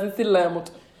pikkukiviräkiä. Tai siis silleen,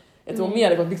 mutta että se on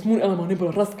mielikuva, että miksi mun elämä on niin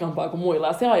paljon raskaampaa kuin muilla.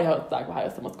 Ja se aiheuttaa vähän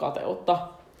jo semmoista kateutta.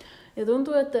 Ja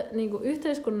tuntuu, että niinku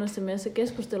yhteiskunnassa mielessä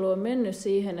keskustelu on mennyt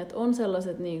siihen, että on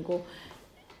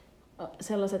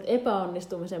sellaiset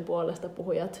epäonnistumisen puolesta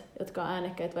puhujat, jotka on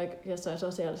äänekkäitä vaikka jossain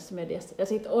sosiaalisessa mediassa. Ja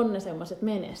sitten on ne sellaiset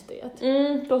menestyjät.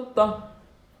 Totta.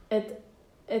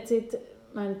 Et sit,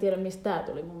 mä en tiedä mistä tää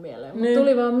tuli mun mieleen, mutta Niin.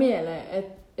 tuli vaan mieleen,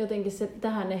 että jotenkin se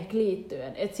tähän ehkä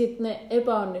liittyen. Että sit ne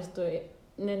epäonnistui,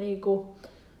 ne niinku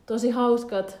tosi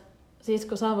hauskat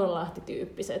Sisko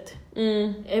Savonlahti-tyyppiset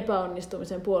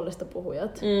epäonnistumisen puolesta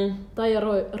puhujat. Taija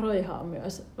Roiha on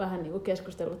myös vähän niinku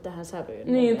keskustellut tähän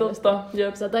sävyyn. Niin, totta.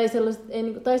 Jep. Tai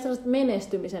sellaiset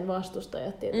menestymisen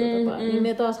vastustajat tietyllä tapaa, niin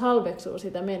ne taas halveksuu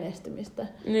sitä menestymistä.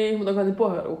 Niin, mutta onko niin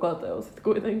pohjaudu kateus sit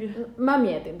kuitenkin? Mä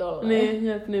mietin tolleen. Niin,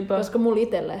 jep, niinpä. Koska mulla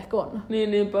itsellä ehkä on.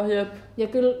 Niin, niinpä, jep. Ja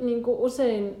kyllä niinku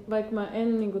usein, vaikka mä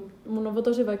en, niinku, mun on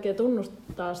tosi vaikea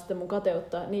tunnustaa sitä mun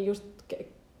kateutta, niin just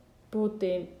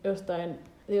puhuttiin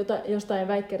jostain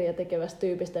väikkäriä tekevästä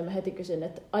tyypistä ja mä heti kysyin,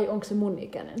 että ai onko se mun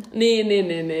ikäinen?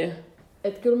 Niin.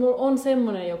 Että kyllä mulla on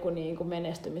semmoinen joku niinku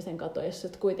menestymisen kato, jos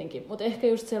et kuitenkin, mutta ehkä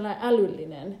just sellainen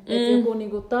älyllinen, että joku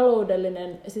niinku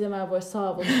taloudellinen, sitä mä en voi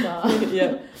saavuttaa. Ja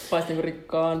paitsi niinku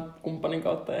rikkaan kumppanin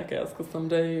kautta ehkä joskus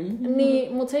someday.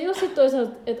 Niin, mutta se ei ole sitten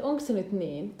toisaalta, että onko se nyt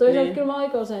niin. Toisaalta Niin. kyllä mä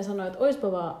aika usein sanoin, että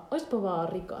oispa vaan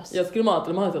rikas. Jos kyllä mä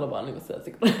ajattelin vaan niinku se,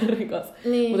 että rikas.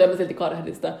 Niin. Mutta en mä silti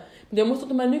karhdi sitä. Mutta musta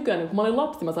tuntuu, että nykyään, kun mä olin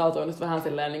lapsi, mä saatoin just vähän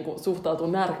silleen niinku suhtautua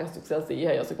närkästyksellä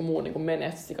siihen, jos joku muu niinku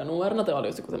menestyi sika nuorena. Tai oli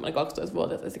just joku semmoinen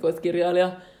 12-vuotias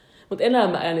esikoiskirjailija. Mutta enää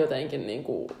mä en jotenkin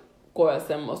niinku koe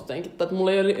semmoista jotenkin, että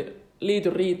mulla ei liity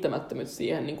riittämättömyyttä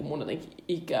siihen niinku mun jotenkin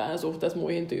ikään suhteessa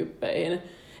muihin tyyppeihin.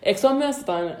 Eikö se ole myös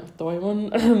jotain,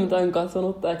 toivon, jotain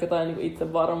kasvanutta, ehkä jotain niinku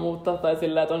itsevarmuutta, tai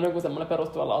silleen, että on joku semmoinen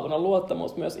perustavanlaatuinen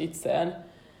luottamus myös itseen.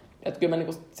 Että kyllä mä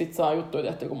niinku sit saa juttuja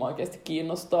tehtyä, kun mä oikeasti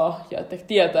kiinnostaa. Ja että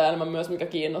tietää enemmän myös, mikä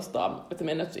kiinnostaa. Että se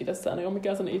menestys itsessään ei ole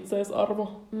mikään sen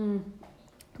itseisarvo.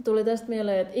 Tuli tästä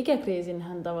mieleen, että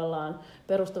ikäkriisinhän tavallaan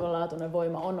perustavanlaatuinen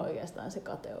voima on oikeastaan se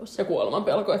kateus. Ja kuoleman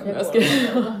pelko ehkä myöskin.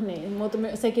 Niin, mutta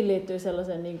sekin liittyy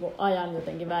sellaisen niin kuin ajan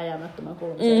jotenkin vääjäämättömän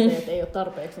kulmiseen, että ei ole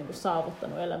tarpeeksi niin kuin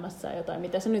saavuttanut elämässään jotain,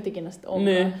 mitä se nyt ikinä sitten onkaan.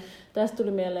 Niin. Tästä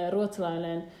tuli mieleen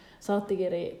ruotsalainen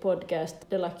sattikiri-podcast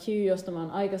De La Q, josta mä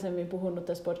oon aikaisemmin puhunut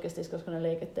tässä podcastissa, koska ne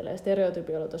leikittelee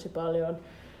stereotypioilla tosi paljon.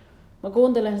 Mä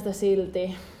kuuntelen sitä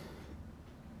silti.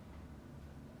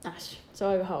 Se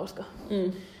on aika hauska.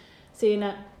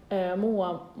 Siinä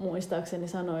Mua muistaakseni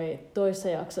sanoi toissa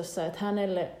jaksossa, että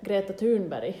hänelle Greta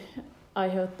Thunberg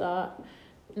aiheuttaa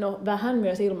vähän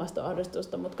myös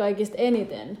ilmastoahdistusta, mutta kaikista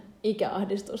eniten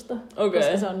ikäahdistusta,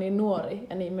 koska se on niin nuori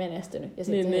ja niin menestynyt. Ja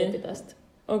sitten se heitti tästä.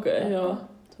 Okei, joo.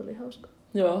 Se oli hauska.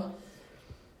 Joo.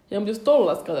 Ja mutta just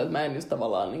tollaista katsoa, että mä en just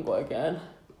tavallaan niin oikein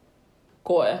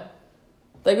koe.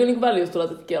 Tai kyllä niin välillä just tulee,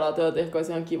 että kelaa työtä, ehkä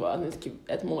olisi ihan kiva,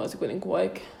 että mulla olisi joku niin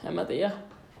vaikka, en mä tiedä,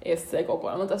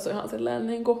 essee-kokoelma. Tässä on ihan silleen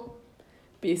niin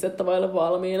pistettä vaille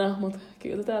valmiina, mutta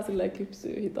kyllä tää silleen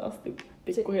kypsyy hitaasti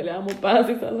pikkuhiljaa mun pään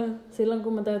sisällä. Silloin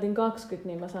kun mä täytin 20,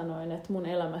 niin mä sanoin, että mun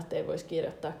elämästä ei voisi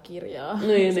kirjoittaa kirjaa.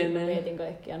 Niin. Mä mietin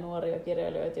kaikkia nuoria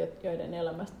kirjailijoita, joiden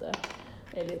elämästä,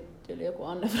 eli joku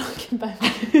Anne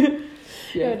Frankenpäivä,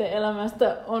 joiden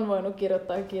elämästä on voinut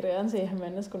kirjoittaa kirjan siihen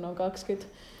mennessä, kun on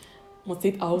 20. Mut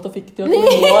sit autofiktio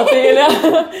tuli muotiin ja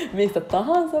mistä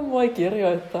tahansa voi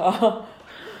kirjoittaa.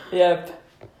 Jep.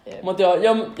 Mut joo,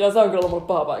 se on kyllä mulle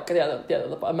paha paikka tietyllä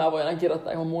tapaa. Mä voin enää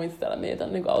kirjoittaa ihan muistelmia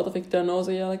niin autofiktion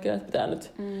nousun jälkeen. Pitää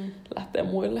nyt lähteä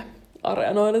muille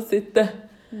areenoille sitten.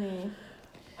 Niin.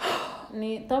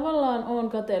 niin tavallaan on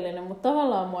kateellinen, mutta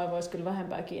tavallaan mua ei voisi kyllä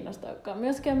vähempää kiinnostaakaan.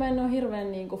 Myöskään mä en ole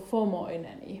hirveän niinku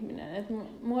fomoinen ihminen, että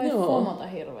mua ei fomota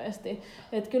hirveästi.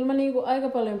 Että kyllä mä niinku aika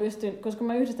paljon pystyn, koska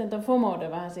mä yhdistän tämän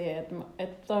fomouden vähän siihen,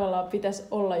 että tavallaan pitäisi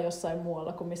olla jossain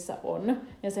muualla kuin missä on.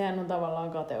 Ja sehän on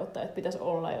tavallaan kateutta, että pitäisi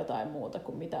olla jotain muuta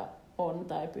kuin mitä on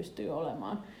tai pystyy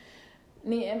olemaan.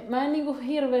 Niin mä en niinku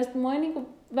hirveästi,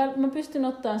 mä pystyn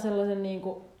ottamaan sellaisen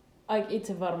niinku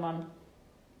itse varmaan,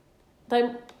 tai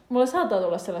mulle saattaa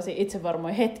tulla sellaisia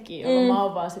itsevarmoja hetkiä, jolloin mä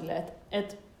oon vaan silleen,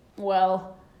 että well,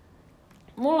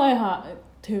 mulla on ihan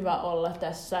hyvä olla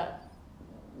tässä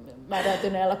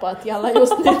mädätyneellä patjalla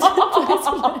just nyt.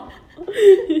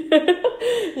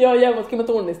 Joo, mutta mä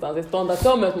tunnistan siis tuonta, että se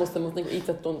on myös musta semmoista niinku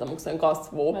itsetuntemuksen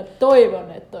kasvua. Mä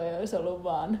toivon, että toi olisi ollut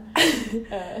vaan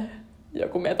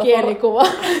joku metafora. Kielikuva.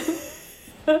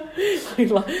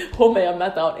 Kyllä, home ja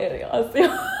mätä on eri asia.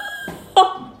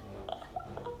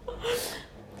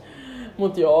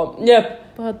 Mut joo, jep.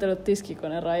 Pahoittelut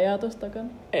tiskikoneen rajaa tossa takana.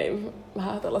 Ei,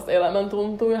 vähän tällaista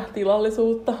elämäntuntua ja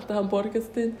tilallisuutta tähän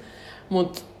podcastiin.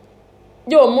 Mut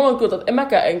joo, mulla on kyllä, että en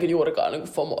mäkään enkin juurikaan niin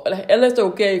FOMOile. Ellei se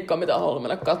joku keikka, mitä haluan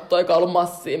mennä katsoa, eikä ollut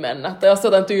massia mennä. Tai jos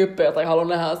jotain tyyppejä tai haluan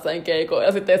nähdä sen keikoja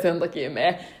ja sitten ei sen takia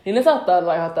mene, niin ne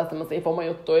saattaa aiheuttaa tämmöisiä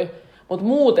FOMO-juttuja. Mutta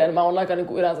muuten mä oon aika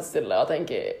niinku yleensä silleen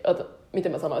jotenkin, että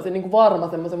miten mä sanoisin, niinku varma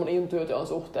semmoisen mun intuition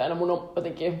suhteen. Ja mun on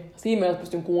jotenkin, siinä mielessä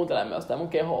pystyn kuuntelemaan myös sitä mun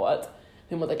kehoa, että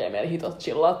niin mun tekee mieli hitos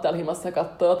chillaa täällä himassa ja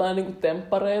katsoa jotain niinku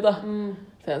temppareita.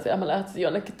 Sen sijaan mä lähtisin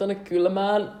jonnekin tonne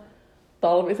kylmään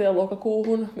talviseen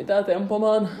lokakuuhun mitään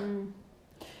tempomaan.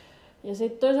 Ja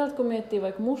sitten toisaalta kun miettii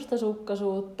vaikka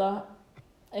mustasukkaisuutta,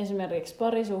 esimerkiksi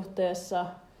parisuhteessa,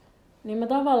 niin mä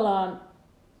tavallaan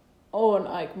oon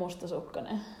aika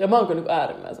mustasukkainen. Ja mä oon kyllä niin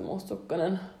äärimmäisen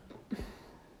mustasukkainen.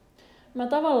 Mä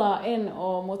tavallaan en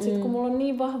oo, mutta sit kun mulla on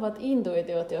niin vahvat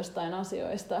intuitiot jostain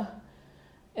asioista,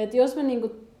 että jos mä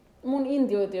niinku, mun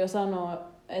intuitio sanoo,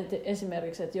 että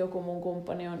esimerkiksi, että joku mun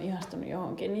kumppani on ihastunut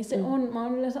johonkin, niin se on, mä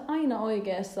oon yleensä aina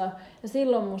oikeassa, ja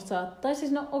silloin musta saattaa, tai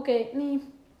siis no okei,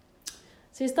 niin,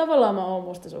 siis tavallaan mä oon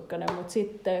mustasukkainen, mutta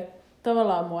sitten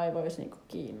tavallaan mua ei voisi niinku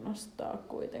kiinnostaa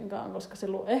kuitenkaan, koska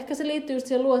ehkä se liittyy just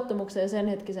siihen luottamukseen sen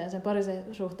hetkiseen, sen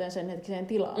parisuhteen sen hetkiseen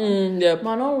tilaan. Jep. Mä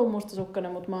oon ollut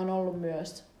mustasukkainen, mutta mä oon ollut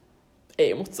myös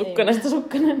ei mustasukkainen. Ei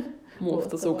mustasukkainen.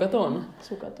 Mustasukaton.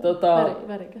 Sukaton.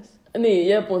 Värikäs. Niin,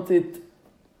 jep, mut sit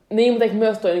niin, mutta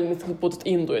myös toi, niin, mistä puhutut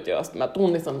intuitiosta, mä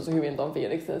tunnistan tosi hyvin ton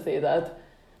fiiliksen siitä, että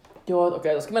joo, että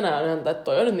okei, koska mä näen häntä, että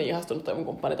toi on nyt niin ihastunut toi mun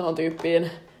kumppani tohon tyyppiin,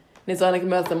 niin se on ainakin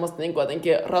myös semmoista niin kuin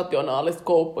jotenkin rationaalista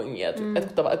copingia, että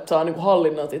saa niin kuin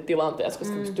hallinnan siitä tilanteessa,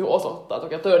 koska pystyy osoittaa, että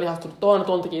okei, toi on ihastunut tohon,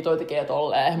 toi tekee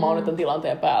tolleen, mä oon nyt tämän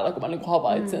tilanteen päällä, kun mä niin kuin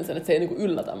havaitsen sen, että se ei niin kuin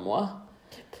yllätä mua.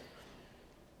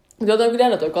 Mutta jotenkin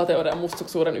jännä toi kateuden ja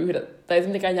mustasukkaisuuden tai ei se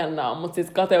mitenkään jännää on, mutta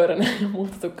siis kateuden ja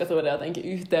mustasukkaisuuden jotenkin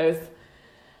yhteys.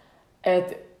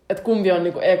 Että kumpi on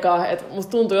niinku eka. Et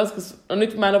musta tuntuu joskus, no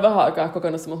nyt mä en ole vähän aikaa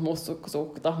kokenut semmoista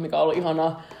mustasukkaisuutta, mikä on ollut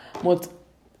ihanaa, mutta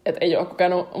ei ole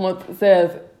kokenut. Mutta se,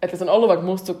 että jos on ollut vaikka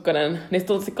mustasukkainen, niin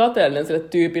se on tosi kateellinen sille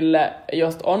tyypille,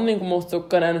 josta on niinku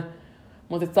mustasukkainen,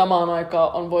 mutta samaan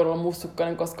aikaan on voinut olla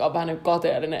mustasukkainen, koska on vähän niin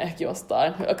kateellinen ehkä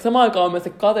jostain. Samaan aikaan on myös se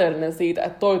kateellinen siitä,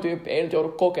 että toi tyyppi ei nyt joudu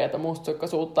kokeeta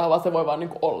mustasukkaisuutta, vaan se voi vaan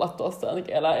niinku olla tuossa ja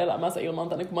elää elämänsä ilman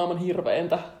tämän niinku maailman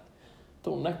hirveintä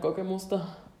tunnekokemusta.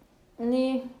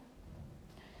 Niin.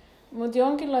 Mutta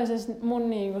jonkinlaisesta mun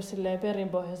niinku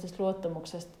perinpohjaisesta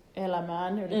luottamuksesta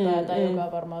elämään ylipäätään, joka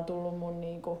on varmaan tullut mun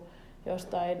niinku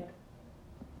jostain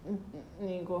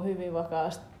niinku hyvin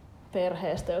vakaasta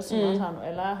perheestä, jossa mä oon saanut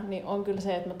elää, niin on kyllä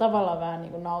se, että mä tavallaan vähän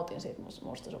niinku nautin siitä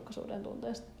mustasukkaisuuden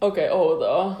tunteesta. Okei,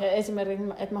 outoa. Ja esimerkiksi,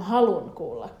 että mä haluan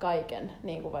kuulla kaiken,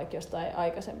 niin kuin vaikka jostain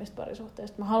aikaisemmista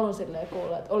parisuhteista. Mä haluan silleen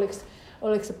kuulla, että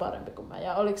oliko se parempi kuin mä,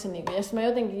 ja oliko se niinku, ja mä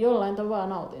jotenkin jollain tavalla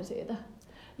nautin siitä.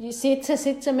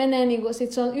 Sitten se menee, niinku,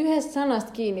 sit se on yhdestä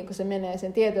sanasta kiinni, kun se menee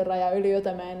sen tietyn rajan yli,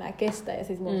 jota mä en enää kestä, ja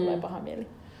sitten mulla tulee paha mieli.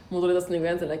 Mulla tuli tossa niinku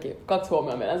ensinnäkin 2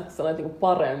 huomioon mieleen, kun sanoit niinku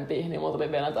parempi, niin mulla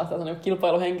tuli vielä taas sellainen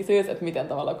kilpailuhenkisyys, että miten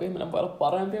tavallaan kun ihminen voi olla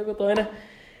parempi joku toinen.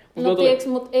 No tiedätkö,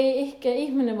 mutta ei ehkä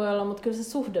ihminen voi olla, mutta kyllä se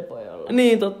suhde voi olla.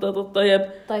 Niin, totta,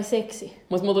 jep. Tai seksi.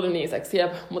 Mutta mulla tuli niin seksi,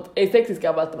 jep. Mutta ei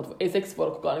seksiskään välttämättä, ei seksi voi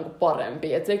olla kukaan niinku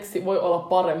parempi. Et seksi voi olla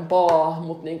parempaa,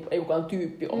 mutta niinku, ei kukaan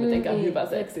tyyppi ole mitenkään hyvä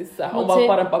seksissä. On vaan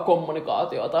parempaa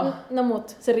kommunikaatiota. No mut,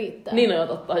 se riittää. Niin on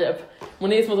totta, jep. Mun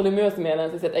niistä tuli myös mieleen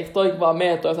siis, että eikö toi vaan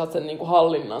mene toisaalta sen niinku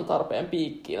hallinnan tarpeen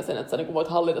piikkiin ja sen, että sä niinku voit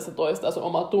hallita se toista ja sun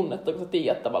omaa tunnetta, kun sä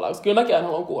tiedät tavallaan. Koska kyllä mäkin aina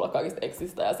haluan kuulla kaikista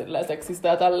eksistä ja silleen seksistä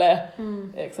ja tälleen.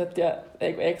 Ekset ja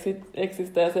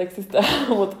eksistä ja seksistä,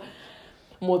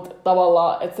 mutta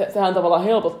tavallaan, että sehän tavallaan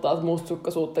helpottaa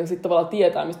mustasukkaisuutta ja sitten tavallaan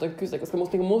tietää, mistä on kyse, koska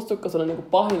musta niinku mustasukkaisuuden niinku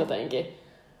pahin jotenkin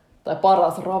tai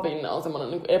paras ravinne on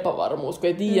semmoinen niin epävarmuus, kun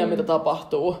ei tiedä, mitä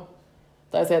tapahtuu.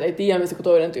 Tai se, että ei tiedä, missä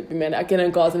toinen tyyppi menee ja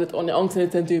kenen kanssa se nyt on, ja onko se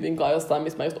nyt sen tyypin kanssa jostain,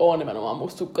 missä mä just oon nimenomaan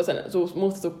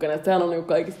mustasukkainen, että sehän on niin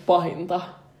kaikista pahinta.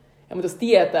 Ja mutta jos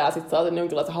tietää, sit saa sen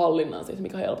jonkinlaisen hallinnan siis,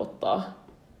 mikä helpottaa.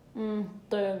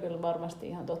 Toi on kyllä varmasti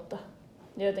ihan totta.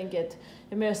 Ja jotenkin,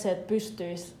 ja myös se, että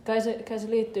pystyisi, kai se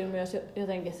liittyy myös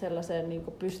jotenkin sellaiseen niin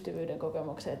kuin pystyvyyden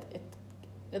kokemukseen, että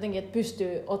jotenkin, että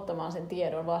pystyy ottamaan sen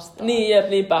tiedon vastaan. Niin,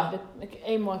 niinpä.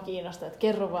 Ei mua kiinnosta, että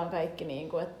kerro vaan kaikki, niin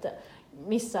kuin, että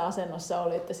missä asennossa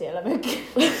olitte siellä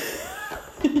mökillä.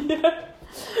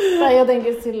 Tai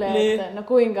jotenkin silleen, niin. Että no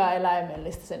kuinka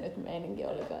eläimellistä se nyt meininki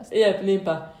olikaan. Jep,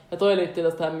 niinpä. Ja toi liittyy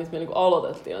tästä, missä me niinku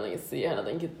aloitettiin jotenkin siihen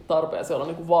jotenkin tarpeeseen olla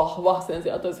niinku vahva sen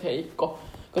sijaan, että olisi heikko.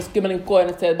 Koska kyllä mä niinku koen,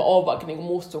 että se, että mä oon vaikka niinku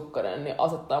mustasukkainen, niin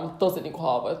asettaa mut tosi niinku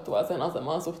haavoittuvaiseen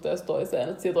asemaan suhteessa toiseen,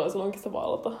 että siitä toisella onkin se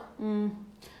valta.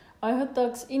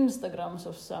 Aiheuttaako Instagram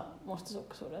sussa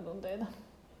mustasukkaisuuden tunteita?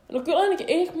 No kyllä ainakin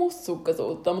ei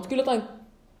mustasukkaisuutta, mutta kyllä jotain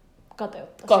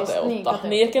kateutta. Siis,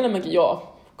 niin ehkä enemmänkin joo.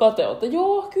 Kateutta,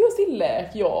 joo, kyllä silleen,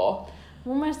 joo.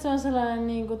 Mun mielestä se on sellainen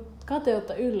niinku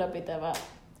kateutta ylläpitävä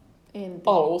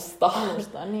Alusta,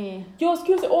 niin. Joo,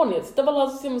 kyllä se on. Että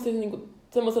tavallaan se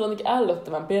semmoisella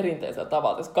ällöttävän perinteisellä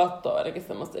tavalla, jos katsoo erikin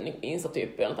semmoista niin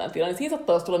insta-tyyppiä jotain tilaa, niin siitä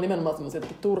saattaa tulla nimenomaan semmoisia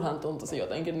turhan tuntuisia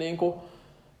jotenkin niinku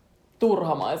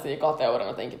turhamaisia kateuden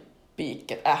jotenkin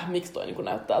piikkeet. Miksi toi niinku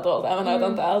näyttää tuolta ja mä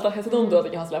näytän täältä. Ja se tuntuu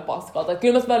jotenkin ihan silleen paskalta. Ja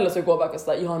kyllä myös välillä, jos joku on vaikka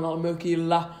jossain ihanalla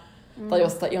mökillä tai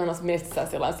jossain ihanassa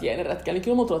metsässä jollain sieniretkellä, niin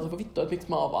kyllä mun tulee, että vittu, että miksi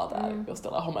mä oon vaan täällä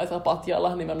jostain homeisella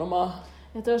patjalla nimenomaan.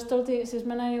 Ja tuosta siis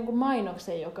mä näin jonkun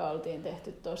mainoksen, joka oltiin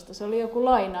tehty tuosta. Se oli joku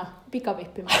laina,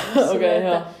 pikavippimainos. Okay,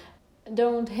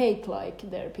 don't hate like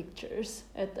their pictures.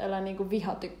 Että älä niinku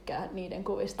viha tykkää niiden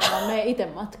kuvista, vaan mene itse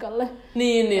matkalle.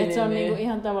 Että se on niinku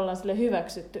ihan tavallaan sille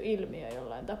hyväksytty ilmiö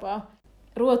jollain tapaa.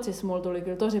 Ruotsissa mulla tuli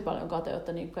kyllä tosi paljon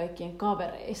kateutta niinku kaikkien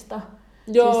kavereista.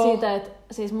 Joo. Siis siitä, että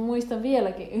siis mä muistan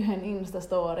vieläkin yhden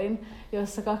Instastorin,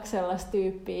 jossa 2 sellaista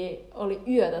tyyppiä oli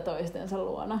yötä toistensa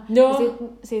luona. Joo. Ja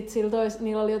sit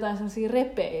niillä oli jotain sellaisia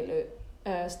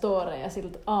repeilystoreja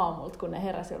siltä aamulta, kun ne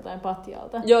heräsi joltain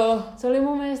patjalta. Joo. Se oli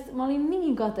mun mielestä, mä olin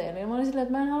niin kateellinen. Mä olin silleen,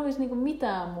 että mä en haluaisi niinku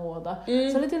mitään muuta.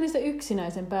 Se oli tietysti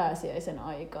yksinäisen pääsiäisen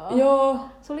aikaa. Joo.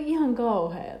 Se oli ihan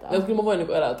kauheeta. Ja kyllä mä voin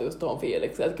niinku eläytyä just tuohon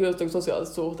fiilikseen. Että kyllä just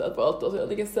sosiaaliset suhteet voi olla tosi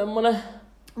jotenkin semmonen.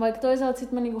 Vaikka toisaalta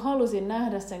sit mä niinku halusin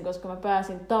nähdä sen, koska mä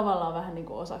pääsin tavallaan vähän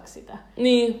niinku osaksi sitä.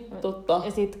 Niin, totta.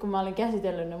 Ja sit kun mä olin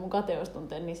käsitellyt ne mun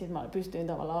kateustunteen, niin sit mä pystyin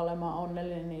tavallaan olemaan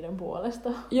onnellinen niiden puolesta.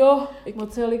 Joo.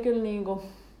 Mut se oli kyllä niinku...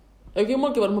 Ja kyllä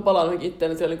mullakin varmaan palannut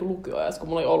itteeni siellä niinku lukioajassa, kun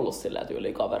mulla ei ollut silleen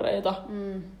tyyliä kavereita.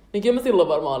 Niin kyllä mä silloin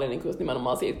varmaan olin niinku just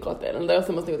nimenomaan siitä kateellinen. Tai jos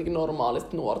semmoista jotenkin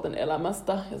normaalista nuorten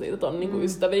elämästä. Ja siitä on niinku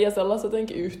ystäviä ja sellaista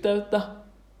jotenkin yhteyttä.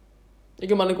 Ja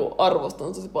kyllä mä niinku arvostan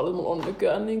tosi paljon, että mulla on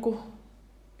nykyään niinku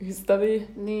ystäviä.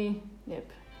 Niin, jep.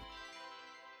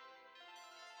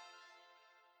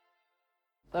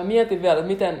 Tai mietin vielä, että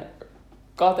miten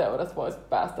kateudesta voisi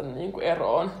päästä niinku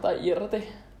eroon tai irti.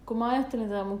 Kun mä ajattelin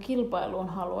tätä mun kilpailuun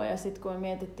halua ja sitten kun me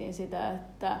mietittiin sitä,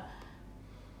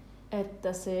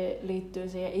 että se liittyy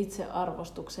siihen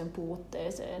itsearvostuksen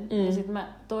puutteeseen. Ja sitten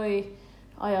toi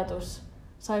ajatus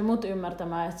sai mut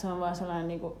ymmärtämään, että se on vaan sellainen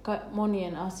niinku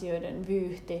monien asioiden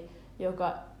vyyhti,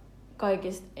 joka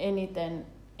kaikista eniten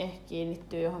ehkä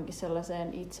kiinnittyy johonkin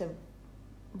sellaiseen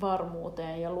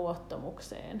itsevarmuuteen ja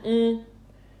luottamukseen.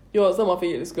 Joo, sama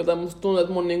fiilis kyllä. Musta tuntuu,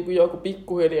 että mun niinku joku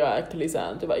pikkuhiljaa ehkä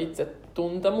lisääntyvä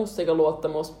itsetuntemus sekä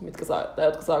luottamus, jotka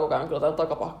saa koko ajan kyllä jotain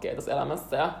takapakkeja tässä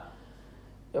elämässä ja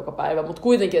joka päivä. Mutta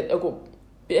kuitenkin, että joku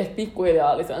ehkä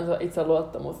pikkuhiljaa lisääntyvä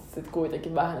itseluottamus sit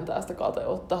kuitenkin vähentää sitä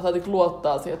kateutta. Tai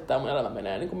luottaa siihen, että tämä mun elämä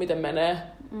menee niin kuin miten menee.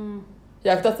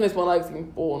 Ja tässä missä mä oon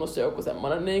aikaisemmin puhunut, se joku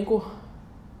semmoinen niinku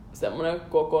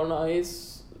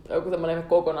joku semmoinen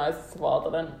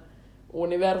kokonaisvaltainen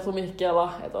universumi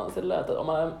kela, että on sillä, että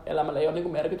omalla elämällä ei ole niinku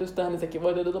merkitystä, niin sekin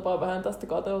voi tietyllä tapaa vähentää sitä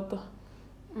kateutta.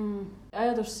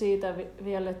 Ajatus siitä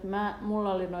vielä, että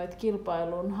mulla oli noita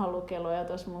kilpailun halukeloja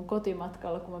tuossa mun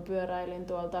kotimatkalla, kun mä pyöräilin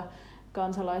tuolta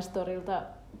Kansalaistorilta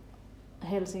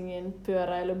Helsingin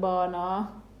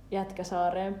pyöräilybaanaa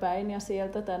Jätkäsaareen päin ja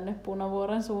sieltä tänne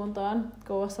Punavuoren suuntaan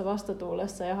kovassa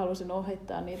vastatuulessa ja halusin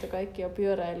ohittaa niitä kaikkia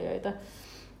pyöräilijöitä.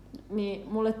 Niin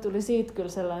mulle tuli siitä kyllä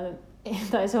sellainen,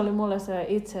 tai se oli mulle se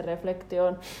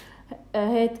itsereflektion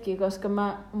hetki, koska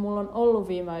mulla on ollut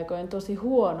viime aikoina tosi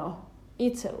huono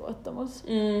itseluottamus.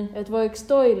 Että voiko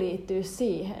toi liittyä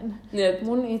siihen? Niin.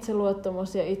 Mun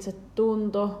itseluottamus ja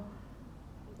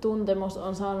tuntemus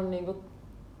on saanut niinku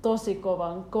tosi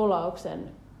kovan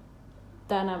kolauksen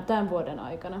tämän vuoden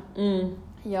aikana.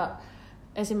 Ja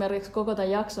esimerkiksi koko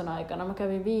tämän jakson aikana mä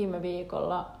kävin viime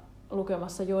viikolla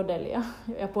lukemassa Jodelia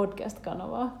ja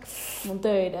podcast-kanavaa mun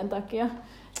töiden takia.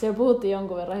 Siellä puhuttiin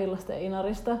jonkun verran Hillasta ja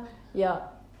Inarista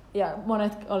ja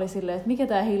monet oli silleen, että mikä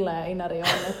tää Hilla ja Inari on,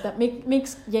 että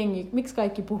miksi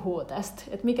kaikki puhuu tästä,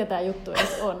 että mikä tää juttu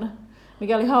edes on.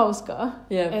 Mikä oli hauskaa,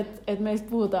 että meistä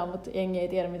puhutaan, mutta jengi ei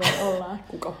tiedä, mitä me ollaan.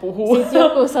 Kuka puhuu? Sitten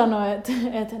joku sanoi,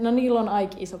 että no niillä on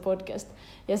aika iso podcast.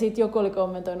 Ja sitten joku oli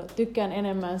kommentoinut, tykkään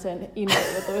enemmän sen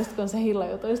Inari-jutuista kuin sen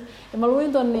Hilla-jutuista. Ja mä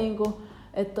luin ton,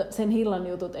 että sen Hillan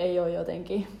jutut ei ole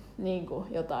jotenkin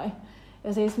jotain.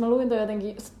 Ja siis mä luin ton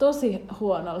jotenkin tosi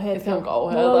huonolla hetkellä. Se on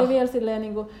kauheata. Mulla oli vielä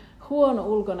silleen huono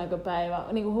ulkonäköpäivä.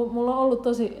 Mulla on ollut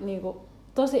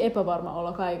tosi epävarma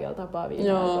olo kaikella tapaa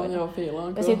viime aikoina. Joo,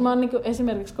 fiilaan. Ja sit mä oon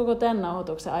esimerkiksi koko tämän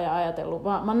nauhoituksen ajan ajatellut,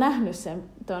 mä oon nähnyt sen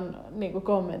ton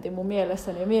kommentin mun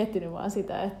mielessäni ja miettinyt vaan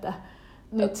sitä, että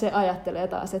nyt se ajattelee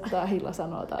taas, että tää Hilla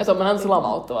sanoo taas. Ja se on vähän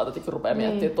lamauttavaa, että rupeaa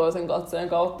miettimään toisen katseen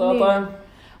kautta jotain.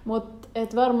 Mutta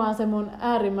varmaan se mun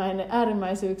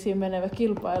äärimmäisyyksiin menevä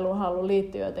kilpailuhalu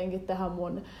liittyy jotenkin tähän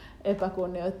mun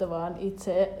epäkunnioittavaan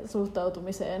itse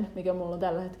suhtautumiseen, mikä mulla on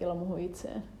tällä hetkellä muuhun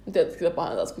itseen. Tietysti se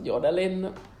pahentaa, kun Jodelin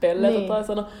pelleitä tai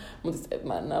sano, mutta siis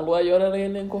mä en enää lue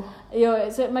Jodeliin. Joo,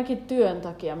 mäkin työn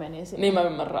takia menin sinne. Niin mä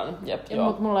ymmärrän, joo.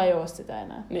 Mutta mulla ei ole sitä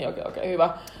enää. Niin, okei, hyvä.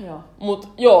 Joo. Mut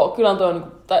kyllä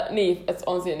on että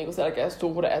on siinä selkeä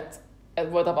suhde, että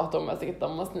voi tapahtua myös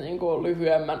tommoista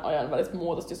lyhyemmän ajan välistä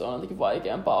muutosta, jos on jotenkin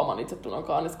vaikeampaa oman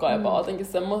itsetunnonkaan, niin kaipaa jotenkin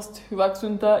semmoista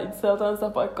hyväksyntää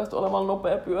itseltänsä, vaikka olemaan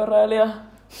nopea pyöräilijä.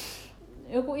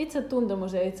 Joku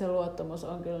itsetuntemus ja itseluottamus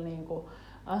on kyllä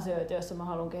asioita, joissa mä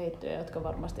haluan kehittyä, jotka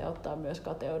varmasti auttaa myös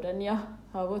kateuden ja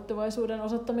haavoittuvaisuuden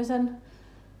osoittamisen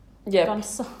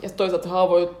kanssa. Ja toisaalta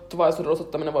haavoittuvaisuuden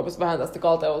osoittaminen voi myös vähentää sitä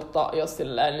kateutta, jos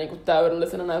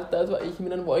täydellisenä näyttäytyvä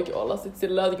ihminen voikin olla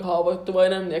jotenkin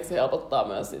haavoittuvainen, niin se helpottaa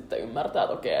myös sitten ymmärtää,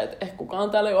 että okei, että ehkä kukaan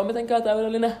täällä ei ole mitenkään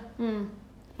täydellinen.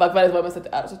 Vaikka välillä voi myös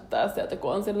ärsyttää sieltä,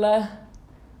 kun on silleen,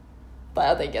 tai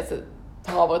jotenkin, että se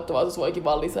haavoittuvaisuus voikin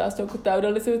vaan lisää jonkun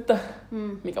täydellisyyttä,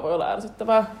 mikä voi olla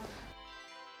ärsyttävää.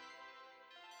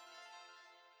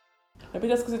 Ja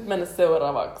pitäisikö sitten mennä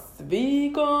seuraavaksi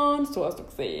viikon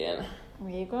suosituksiin?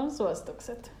 Viikon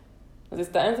suositukset. No siis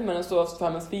tämä ensimmäinen suositus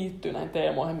vähän myös liittyy näihin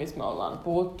teemoihin, missä me ollaan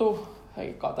puhuttu,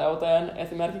 kateuteen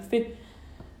esimerkiksi.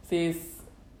 Siis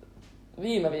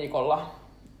viime viikolla,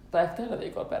 tai ehkä tällä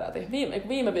viikolla peräti,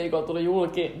 viime viikolla tuli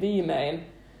julki viimein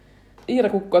Iira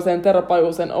Kukkosen, Tero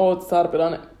Pajusen, Outi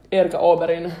Sarpilan, Erika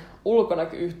Oberin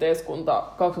ulkonäköyhteiskunta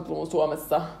 20-luvun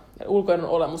Suomessa ja ulkoinen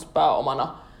olemus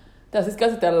pääomana. Tässä siis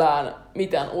käsitellään,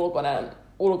 miten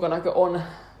ulkonäkö on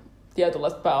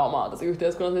tietynlaista pääomaa tässä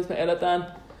yhteiskunnassa, missä me eletään.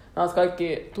 Nämä ovat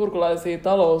kaikki turkulaisia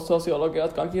taloussosiologia,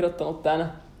 jotka on kirjoittanut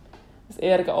tämän.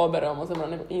 Erika Ober on mun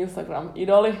semmoinen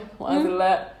Instagram-idoli. Mä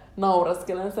silleen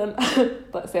naureskelen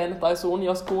sen tai sun,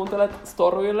 jos kuuntelet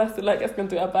storyille kesken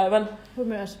työpäivän.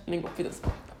 Myös.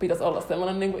 Pitäisi olla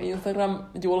semmoinen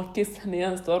Instagram-julkis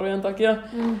niiden storyjen takia.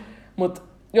 Mut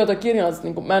joo, toi kirja on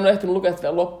siis, mä en ole ehtinyt lukea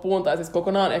vielä loppuun, tai siis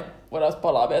kokonaan, voidaan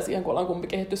palaa vielä siihen, kun ollaan kumpi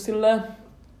kehitty silleen.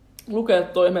 Lukea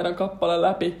toi meidän kappale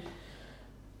läpi.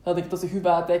 Jotenkin tosi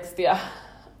hyvää tekstiä,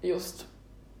 just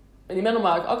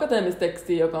nimenomaan akateemista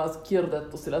tekstiä, joka on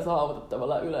kirjoitettu sillä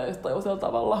saavutettavalla yleistajuisella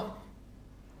tavalla.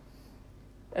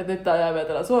 Et nyt tää jää vielä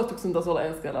tällä suosituksen tasolla,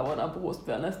 ensi kerralla voidaan puhua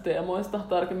vielä näistä teemoista,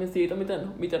 tarkemmin siitä,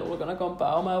 miten ulkonäkön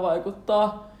pääoma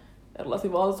vaikuttaa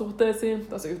erilaisiin valtasuhteisiin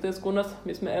tässä yhteiskunnassa,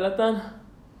 missä me eletään.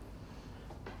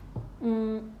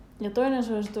 Ja toinen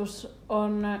suositus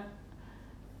on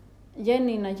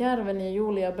Jenniina Järven ja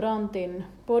Julia Brandtin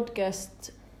podcast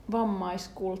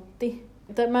Vammaiskultti.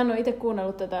 Mä en ole itse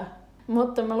kuunnellut tätä,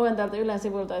 mutta mä luen täältä Ylen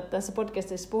sivulta, että tässä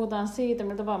podcastissa puhutaan siitä,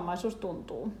 miltä vammaisuus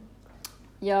tuntuu.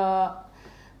 Ja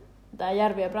tää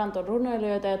Järvi ja Brandt on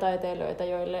runoilijoita ja taiteilijoita,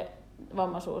 joille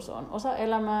vammaisuus on osa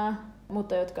elämää,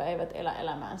 mutta jotka eivät elä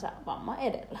elämäänsä vamma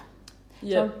edellä.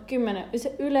 Se on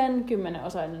Ylen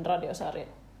 10-osainen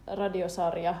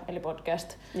radiosarja, eli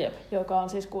podcast, joka on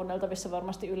siis kuunneltavissa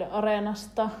varmasti Yle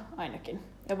Areenasta ainakin.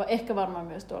 Ja ehkä varmaan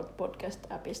myös tuolta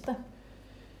podcast-appista.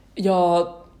 Ja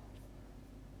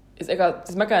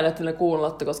siis mäkään en ehtinyt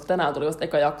kuunnella, koska tänään tuli vasta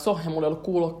eka jakso ja mulla ei ollut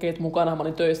kuulokkeet mukana. Mä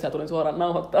olin töissä ja tulin suoraan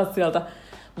nauhoittaa sieltä.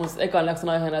 Mutta ekan jakson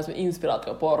aiheena on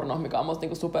inspiraatioporno, mikä on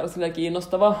musta super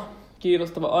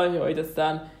kiinnostava aihe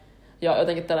itsessään. Ja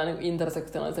jotenkin tällainen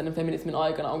intersektionaalisen feminismin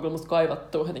aikana on kyllä musta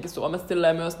kaivattu jotenkin Suomessa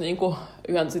myös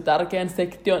yhden tosi tärkeän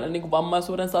sektion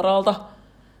vammaisuuden saralta.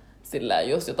 Silleen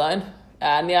just jotain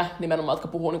ääniä nimenomaan, jotka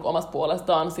puhuu omasta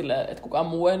puolestaan, silleen, että kukaan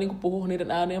muu ei puhu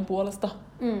niiden äänien puolesta.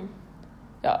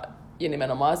 Ja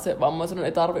nimenomaan, että se vammaisuuden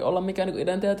ei tarvitse olla mikään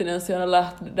identiteetin ensisijainen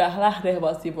lähde,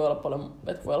 vaan siinä voi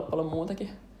olla paljon muutakin.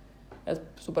 Et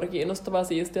super kiinnostavaa ja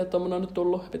siistiä, että tommonen on nyt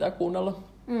tullut. Pitää kuunnella.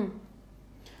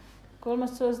 3.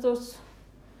 suositus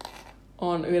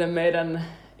on yhden meidän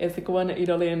esikuvan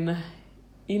idolin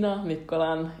Ina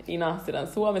Mikkolan Ina Sydän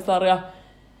Suomi-sarja,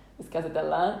 missä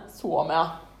käsitellään Suomea,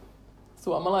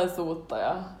 suomalaisuutta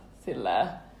ja silleen,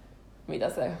 mitä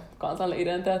se kansallinen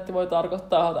identiteetti voi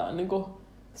tarkoittaa, tai niin kuin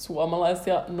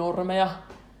suomalaisia normeja.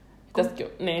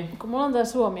 Niin. Kun mulla on tää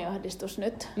Suomi-ahdistus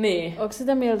nyt. Niin. Onko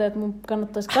sitä mieltä, että mun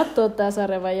kannattaisi katsoa tää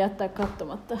sarja vai jättää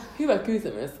katsomatta? Hyvä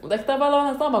kysymys. Mutta eikö tämä voi olla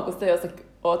vähän sama kuin se, jos sä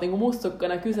oot niinku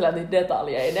mustukkana ja kyselet niitä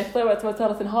detaljeja. Eikö toi, että sä voit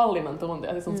saada sen hallinnan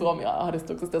tuntia siis sun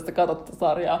Suomi-ahdistuksesta, jos sä katsot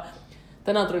sarjaa.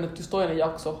 Tänään tuli nyt just toinen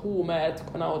jakso, huumeet,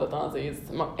 kun nautetaan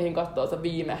siis. Mä ehdin katsoa sen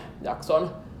viime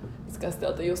jakson, missä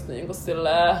käsiteltiin just niinku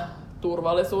silleen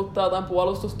turvallisuutta tai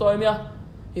puolustustoimia.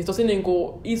 Siis tosi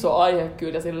niinku iso aihe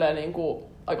kyllä ja silleen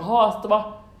niinku aika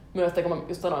haastava. Myös kun mä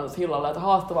just sanoin Hillalle, että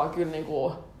haastavaa kyllä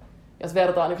niinku, jos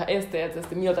vertaan ihan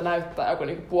esteettisesti, miltä näyttää joku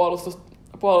niinku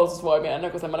puolustusvoimien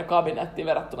joku semmoinen kabinetti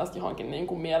verrattuna johonkin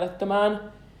niinku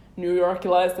mielettömään New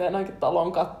Yorkilaiseen ainakin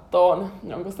talon kattoon,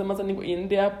 jonkun semmoisen niinku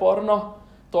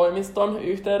India-porno-toimiston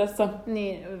yhteydessä.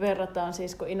 Niin, verrataan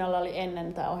siis, kun Inalla oli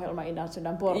ennen tämä ohjelma Ina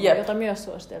Sydän porno, jota myös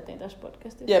suositeltiin tässä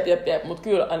podcastissa. Jep, mutta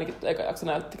kyllä ainakin eka jakso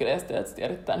näytti kyllä esteettisesti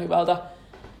erittäin hyvältä.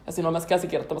 Ja siinä on myös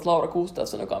käsikirjoittamassa Laura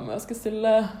Gustafsson, joka on myöskin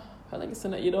silleen, jotenkin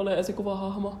sellainen idoli- ja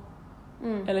esikuvahahmo.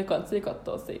 Eli kannattaa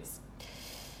katsoa siis.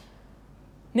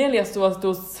 4.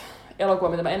 suositus, elokuva,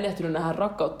 mitä mä en ehtinyt nähdä,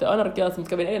 Rakkautta ja anarkiassa, mutta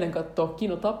kävin eilen katsoa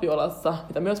Kino Tapiolassa,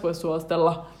 mitä myös voisi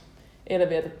suositella. Eilen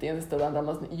vietettiin siis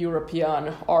tämmöistä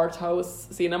European Art House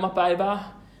 -cinema-päivää,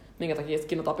 minkä takia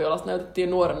Kino Tapiolassa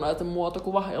näytettiin nuoren naisen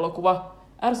muotokuva, elokuva,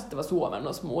 ärsyttävä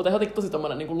suomennos muuten, jotenkin tosi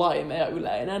tommonen niin kuin laimea ja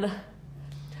yleinen.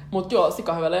 Mut joo,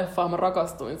 sika hyvä leffa, mä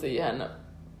rakastuin siihen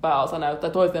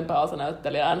toiseen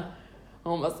pääosanäyttelijään.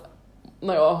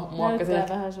 No joo, näyttää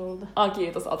vähän sulta.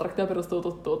 Kiitos, Attraktio perustuu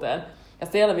tuttuuteen. Ja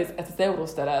selvisi, että se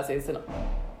seurustelee siis sen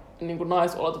niin kuin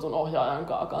naisoletetun ohjaajan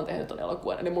kanssa, joka on tehnyt ton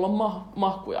elokuvan. Eli mulla on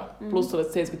mahkuja. Plus se oli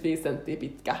 75 senttiä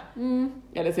pitkä.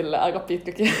 Eli sille aika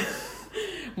pitkäkin.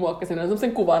 Muokkasin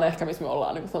semmoisen kuvan ehkä, missä me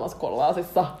ollaan niin kuin samassa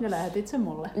kollaasissa. Ja lähetit sen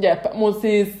mulle. Jep, mut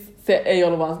siis se ei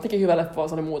ollut vaan, se teki hyvä leffa,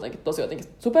 se oli muutenkin tosi jotenkin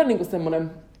super niinku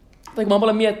semmonen. Tai kun mä oon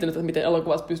paljon miettinyt, että miten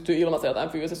elokuvassa pystyy ilmaisemaan jotain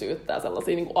fyysisyyttä ja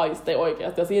sellaisia niinku aisteja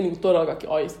oikeasti. Ja siinä niinku todella kaikki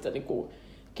aistit ja niinku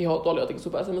kehot oli jotenkin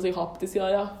super semmosia haptisia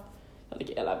ja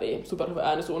jotenkin eläviä. Super hyvä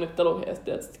äänisuunnittelu ja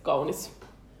esteettisesti kaunis.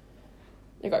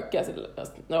 Ja kaikkea sillä.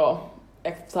 No joo,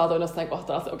 ehkä saatoin jossain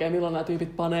kohtaa, että okei, milloin nämä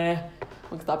tyypit panee.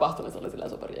 Onko tapahtunut, se oli silleen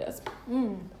super jees.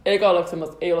 Ei ollut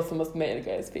semmoista male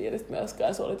gaze-fiilistä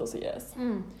myöskään, se oli tosi jees.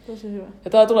 Tosi hyvä.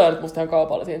 Ja tää tulee nyt musta ihan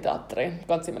kaupallisiin teatteriin.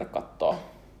 Kannattaa mennä kattoo.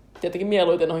 Tietenkin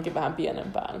mieluiten johonkin vähän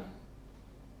pienempään,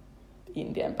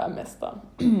 indiempään mestaan.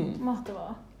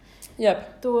 Mahtavaa. Jep.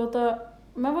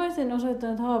 Mä voisin osoittaa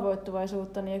nyt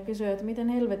haavoittuvaisuuttani ja kysyä, että miten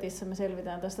helvetissä me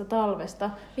selvitään tästä talvesta.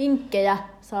 Vinkkejä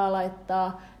saa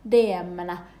laittaa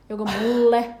DM-nä joko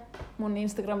mulle mun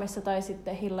Instagramissa tai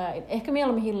sitten ehkä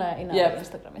mieluummin Hilla ja Ina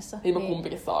Instagramissa. Niin me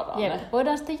kumpikin saadaan ne.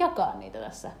 Voidaan sitten jakaa niitä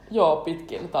tässä. Joo,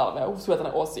 pitkin talvea.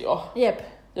 Syötäinen osio. Jep.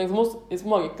 Ja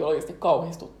muakin kyllä oikeasti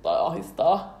kauhistuttaa ja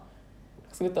ahistaa.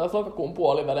 Koska nyt olisi lokakuun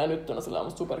puoliväli ja nyt on sillä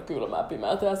superkylmää,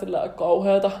 pimeätä ja sillä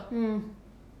kauheata.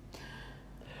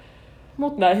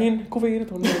 Mut näihin kuviin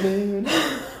tunnelmiin.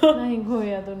 Näihin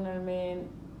kuviin ja tunnelmiin.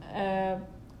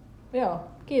 Joo,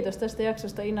 kiitos tästä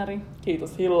jaksosta Inari.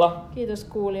 Kiitos Hilla. Kiitos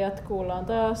kuulijat. Kuullaan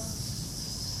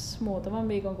taas muutaman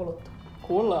viikon kuluttua.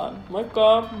 Kuullaan.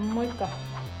 Moikka! Moikka!